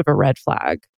little bit of a red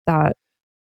flag that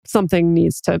something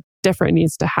different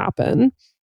needs to happen.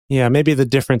 Yeah, maybe the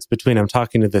difference between I'm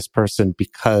talking to this person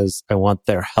because I want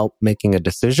their help making a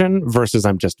decision versus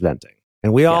I'm just venting.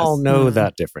 And we all know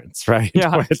that difference, right?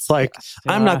 Yeah. Where it's like,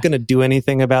 I'm not going to do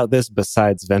anything about this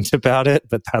besides vent about it,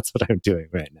 but that's what I'm doing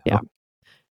right now. Yeah.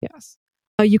 Yes.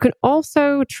 You can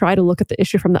also try to look at the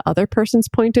issue from the other person's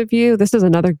point of view. This is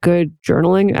another good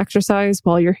journaling exercise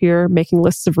while you're here, making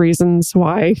lists of reasons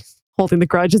why holding the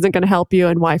grudge isn't going to help you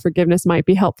and why forgiveness might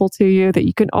be helpful to you. That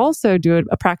you can also do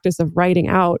a practice of writing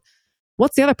out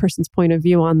what's the other person's point of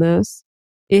view on this.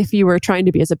 If you were trying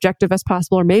to be as objective as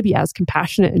possible, or maybe as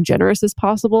compassionate and generous as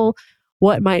possible,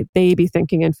 what might they be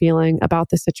thinking and feeling about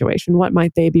the situation? What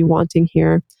might they be wanting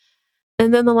here?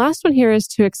 And then the last one here is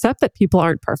to accept that people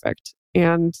aren't perfect.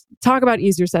 And talk about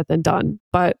easier said than done.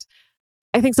 But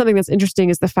I think something that's interesting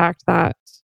is the fact that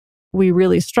we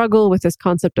really struggle with this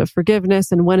concept of forgiveness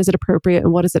and when is it appropriate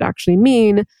and what does it actually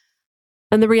mean?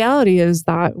 And the reality is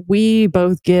that we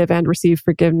both give and receive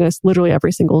forgiveness literally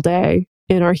every single day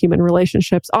in our human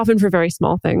relationships, often for very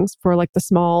small things, for like the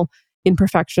small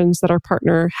imperfections that our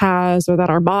partner has, or that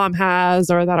our mom has,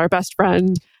 or that our best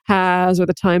friend has, or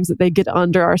the times that they get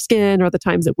under our skin, or the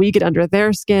times that we get under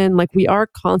their skin. Like we are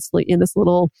constantly in this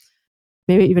little,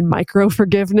 maybe even micro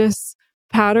forgiveness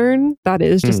pattern that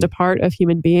is just a part of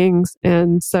human beings.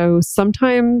 And so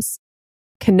sometimes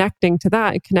connecting to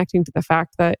that and connecting to the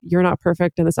fact that you're not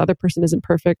perfect and this other person isn't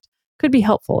perfect could be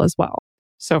helpful as well.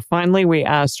 So finally, we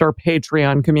asked our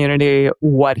Patreon community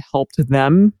what helped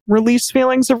them release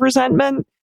feelings of resentment.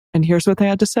 And here's what they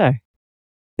had to say.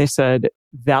 They said,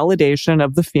 validation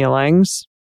of the feelings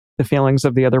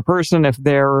of the other person, if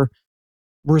they're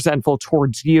resentful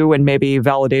towards you, and maybe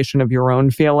validation of your own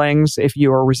feelings if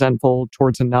you are resentful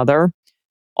towards another.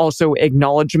 Also,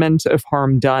 acknowledgement of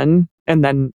harm done and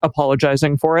then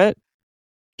apologizing for it.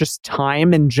 Just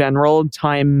time in general.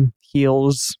 Time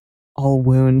heals all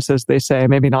wounds, as they say.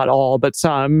 Maybe not all, but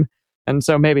some. And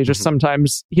so maybe just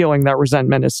sometimes healing that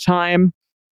resentment is time.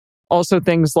 Also,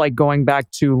 things like going back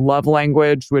to love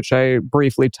language, which I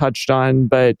briefly touched on,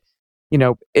 but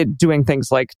doing things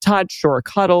like touch or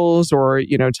cuddles or,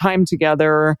 time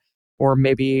together, or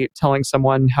maybe telling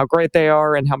someone how great they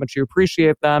are and how much you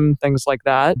appreciate them, things like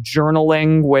that.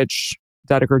 Journaling, which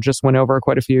Dedeker just went over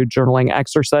quite a few journaling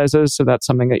exercises. So that's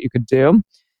something that you could do.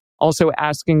 Also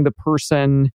asking the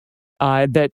person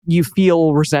that you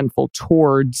feel resentful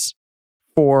towards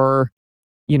for,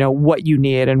 what you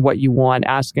need and what you want.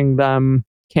 Asking them,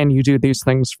 can you do these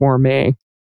things for me?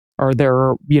 Are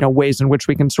there, ways in which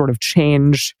we can sort of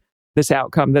change this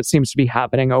outcome that seems to be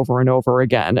happening over and over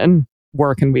again? And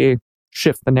where can we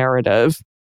shift the narrative?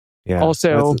 Yeah.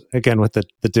 Also, that's, again, with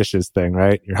the dishes thing,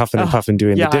 right? You're huffing and puffing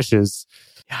doing the dishes.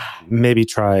 Maybe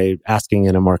try asking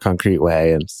in a more concrete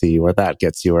way and see where that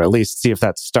gets you, or at least see if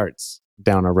that starts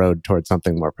down a road towards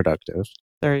something more productive.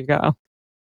 There you go.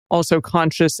 Also,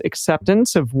 conscious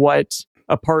acceptance of what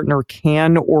a partner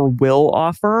can or will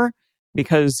offer,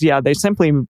 because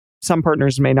some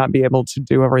partners may not be able to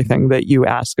do everything that you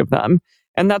ask of them.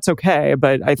 And that's okay.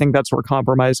 But I think that's where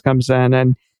compromise comes in,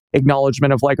 and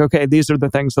acknowledgement of like, okay, these are the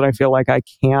things that I feel like I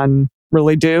can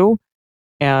really do.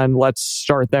 And let's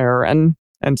start there and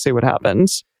see what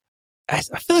happens. I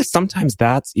feel like sometimes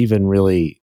that's even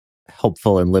really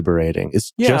helpful and liberating.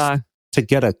 It's just to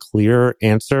get a clear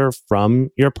answer from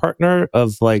your partner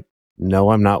of like,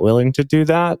 no, I'm not willing to do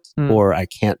that, or I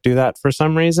can't do that for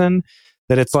some reason.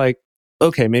 That it's like,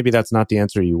 okay, maybe that's not the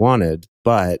answer you wanted,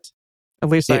 but at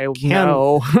least I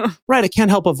know. Right. It can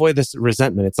help avoid this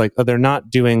resentment. It's like, oh, they're not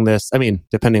doing this. I mean,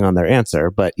 depending on their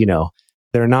answer, but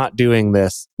they're not doing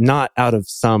this, not out of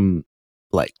some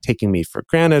like taking me for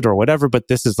granted or whatever, but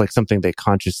this is like something they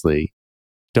consciously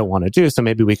don't want to do. So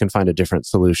maybe we can find a different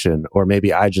solution, or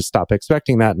maybe I just stop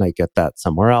expecting that and I get that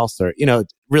somewhere else, or,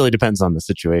 it really depends on the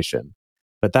situation,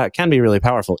 but that can be really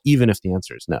powerful, even if the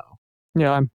answer is no.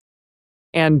 Yeah.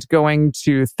 And going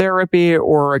to therapy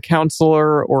or a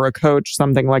counselor or a coach,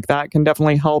 something like that, can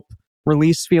definitely help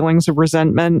release feelings of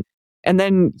resentment. And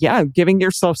then, giving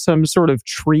yourself some sort of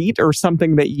treat or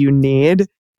something that you need,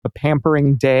 a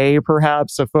pampering day,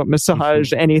 perhaps a foot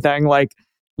massage, anything like,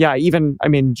 I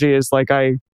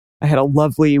had a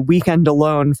lovely weekend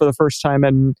alone for the first time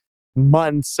in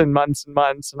months and months and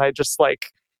months. And I just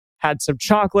had some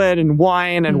chocolate and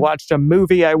wine and watched a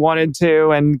movie I wanted to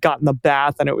and got in the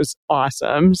bath, and it was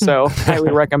awesome. So I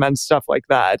would recommend stuff like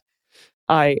that.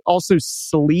 I also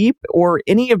sleep, or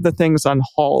any of the things on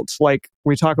halt. Like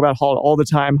we talk about halt all the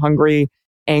time: hungry,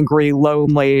 angry,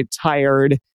 lonely,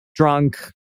 tired,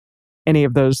 drunk, any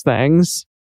of those things.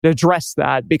 Address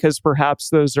that, because perhaps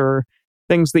those are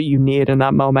things that you need in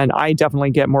that moment. I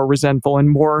definitely get more resentful and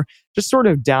more just sort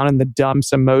of down in the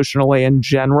dumps emotionally in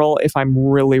general if I'm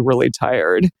really, really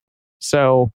tired.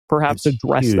 So perhaps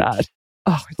address that.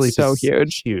 Oh, it's so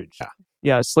huge. Huge.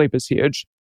 Yeah, sleep is huge.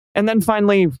 And then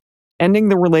finally, ending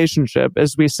the relationship.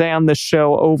 As we say on this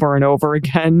show over and over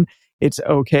again, it's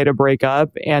okay to break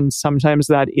up. And sometimes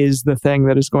that is the thing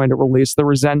that is going to release the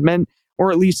resentment,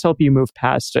 or at least help you move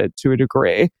past it to a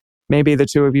degree. Maybe the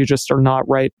two of you just are not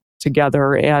right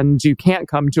together and you can't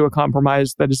come to a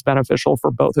compromise that is beneficial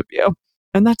for both of you.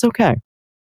 And that's okay.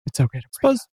 It's okay to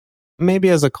break up. Maybe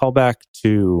as a callback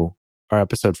to our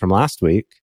episode from last week,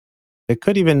 it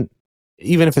could even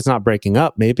if it's not breaking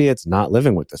up, maybe it's not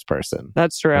living with this person.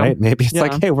 That's true. Right? Maybe it's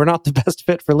like, hey, we're not the best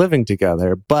fit for living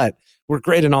together, but we're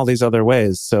great in all these other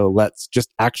ways. So let's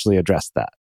just actually address that.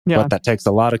 Yeah. But that takes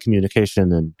a lot of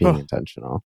communication and being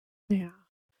intentional. Yeah.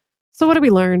 So what did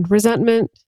we learn? Resentment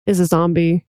is a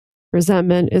zombie.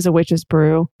 Resentment is a witch's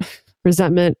brew.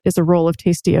 Resentment is a roll of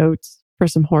tasty oats for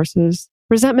some horses.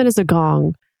 Resentment is a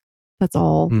gong that's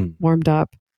all warmed up.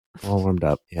 All warmed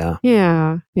up, yeah.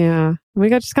 Yeah, yeah. We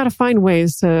just got to find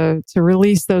ways to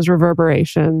release those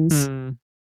reverberations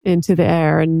into the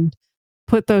air and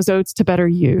put those oats to better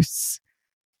use.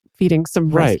 Feeding some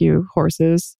rescue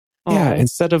horses. Yeah,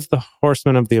 instead of the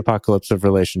horsemen of the apocalypse of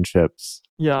relationships,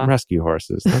 rescue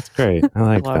horses. That's great. I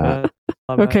like that.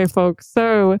 Okay, folks.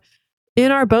 So in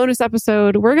our bonus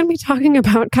episode, we're going to be talking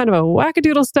about kind of a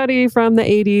wackadoodle study from the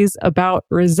 80s about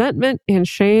resentment and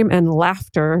shame and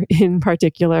laughter in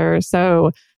particular.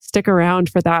 So stick around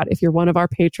for that if you're one of our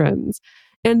patrons.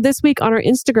 And this week on our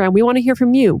Instagram, we want to hear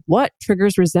from you. What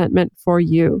triggers resentment for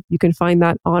you? You can find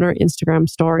that on our Instagram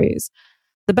stories.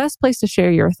 The best place to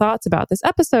share your thoughts about this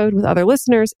episode with other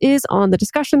listeners is on the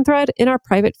discussion thread in our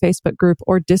private Facebook group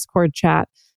or Discord chat.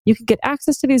 You can get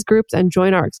access to these groups and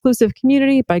join our exclusive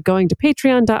community by going to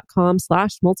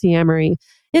patreon.com/multiamory.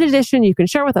 In addition, you can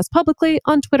share with us publicly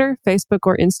on Twitter, Facebook,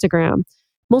 or Instagram.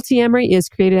 Multiamory is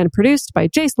created and produced by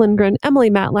Jace Lindgren,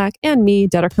 Emily Matlack, and me,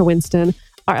 Dedeker Winston.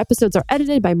 Our episodes are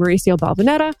edited by Mauricio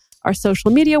Balvanera. Our social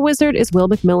media wizard is Will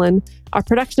McMillan. Our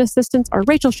production assistants are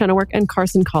Rachel Shenowork and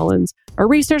Carson Collins. Our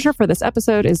researcher for this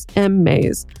episode is M.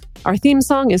 Mays. Our theme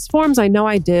song is Forms I Know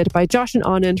I Did by Josh and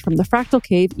Anand from the Fractal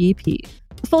Cave EP.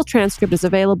 The full transcript is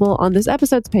available on this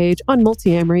episode's page on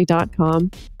multiamory.com.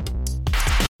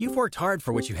 You've worked hard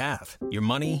for what you have. Your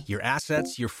money, your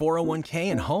assets, your 401k,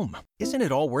 and home. Isn't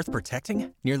it all worth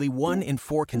protecting? Nearly 1 in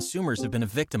 4 consumers have been a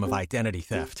victim of identity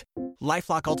theft.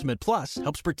 LifeLock Ultimate Plus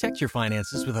helps protect your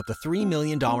finances with up to $3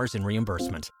 million in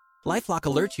reimbursement. LifeLock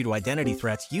alerts you to identity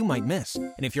threats you might miss.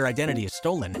 And if your identity is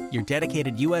stolen, your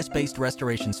dedicated U.S.-based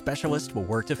restoration specialist will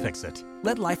work to fix it.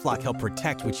 Let LifeLock help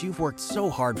protect what you've worked so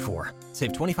hard for.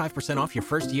 Save 25% off your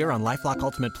first year on LifeLock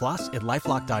Ultimate Plus at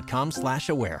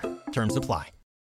LifeLock.com/aware. Terms apply.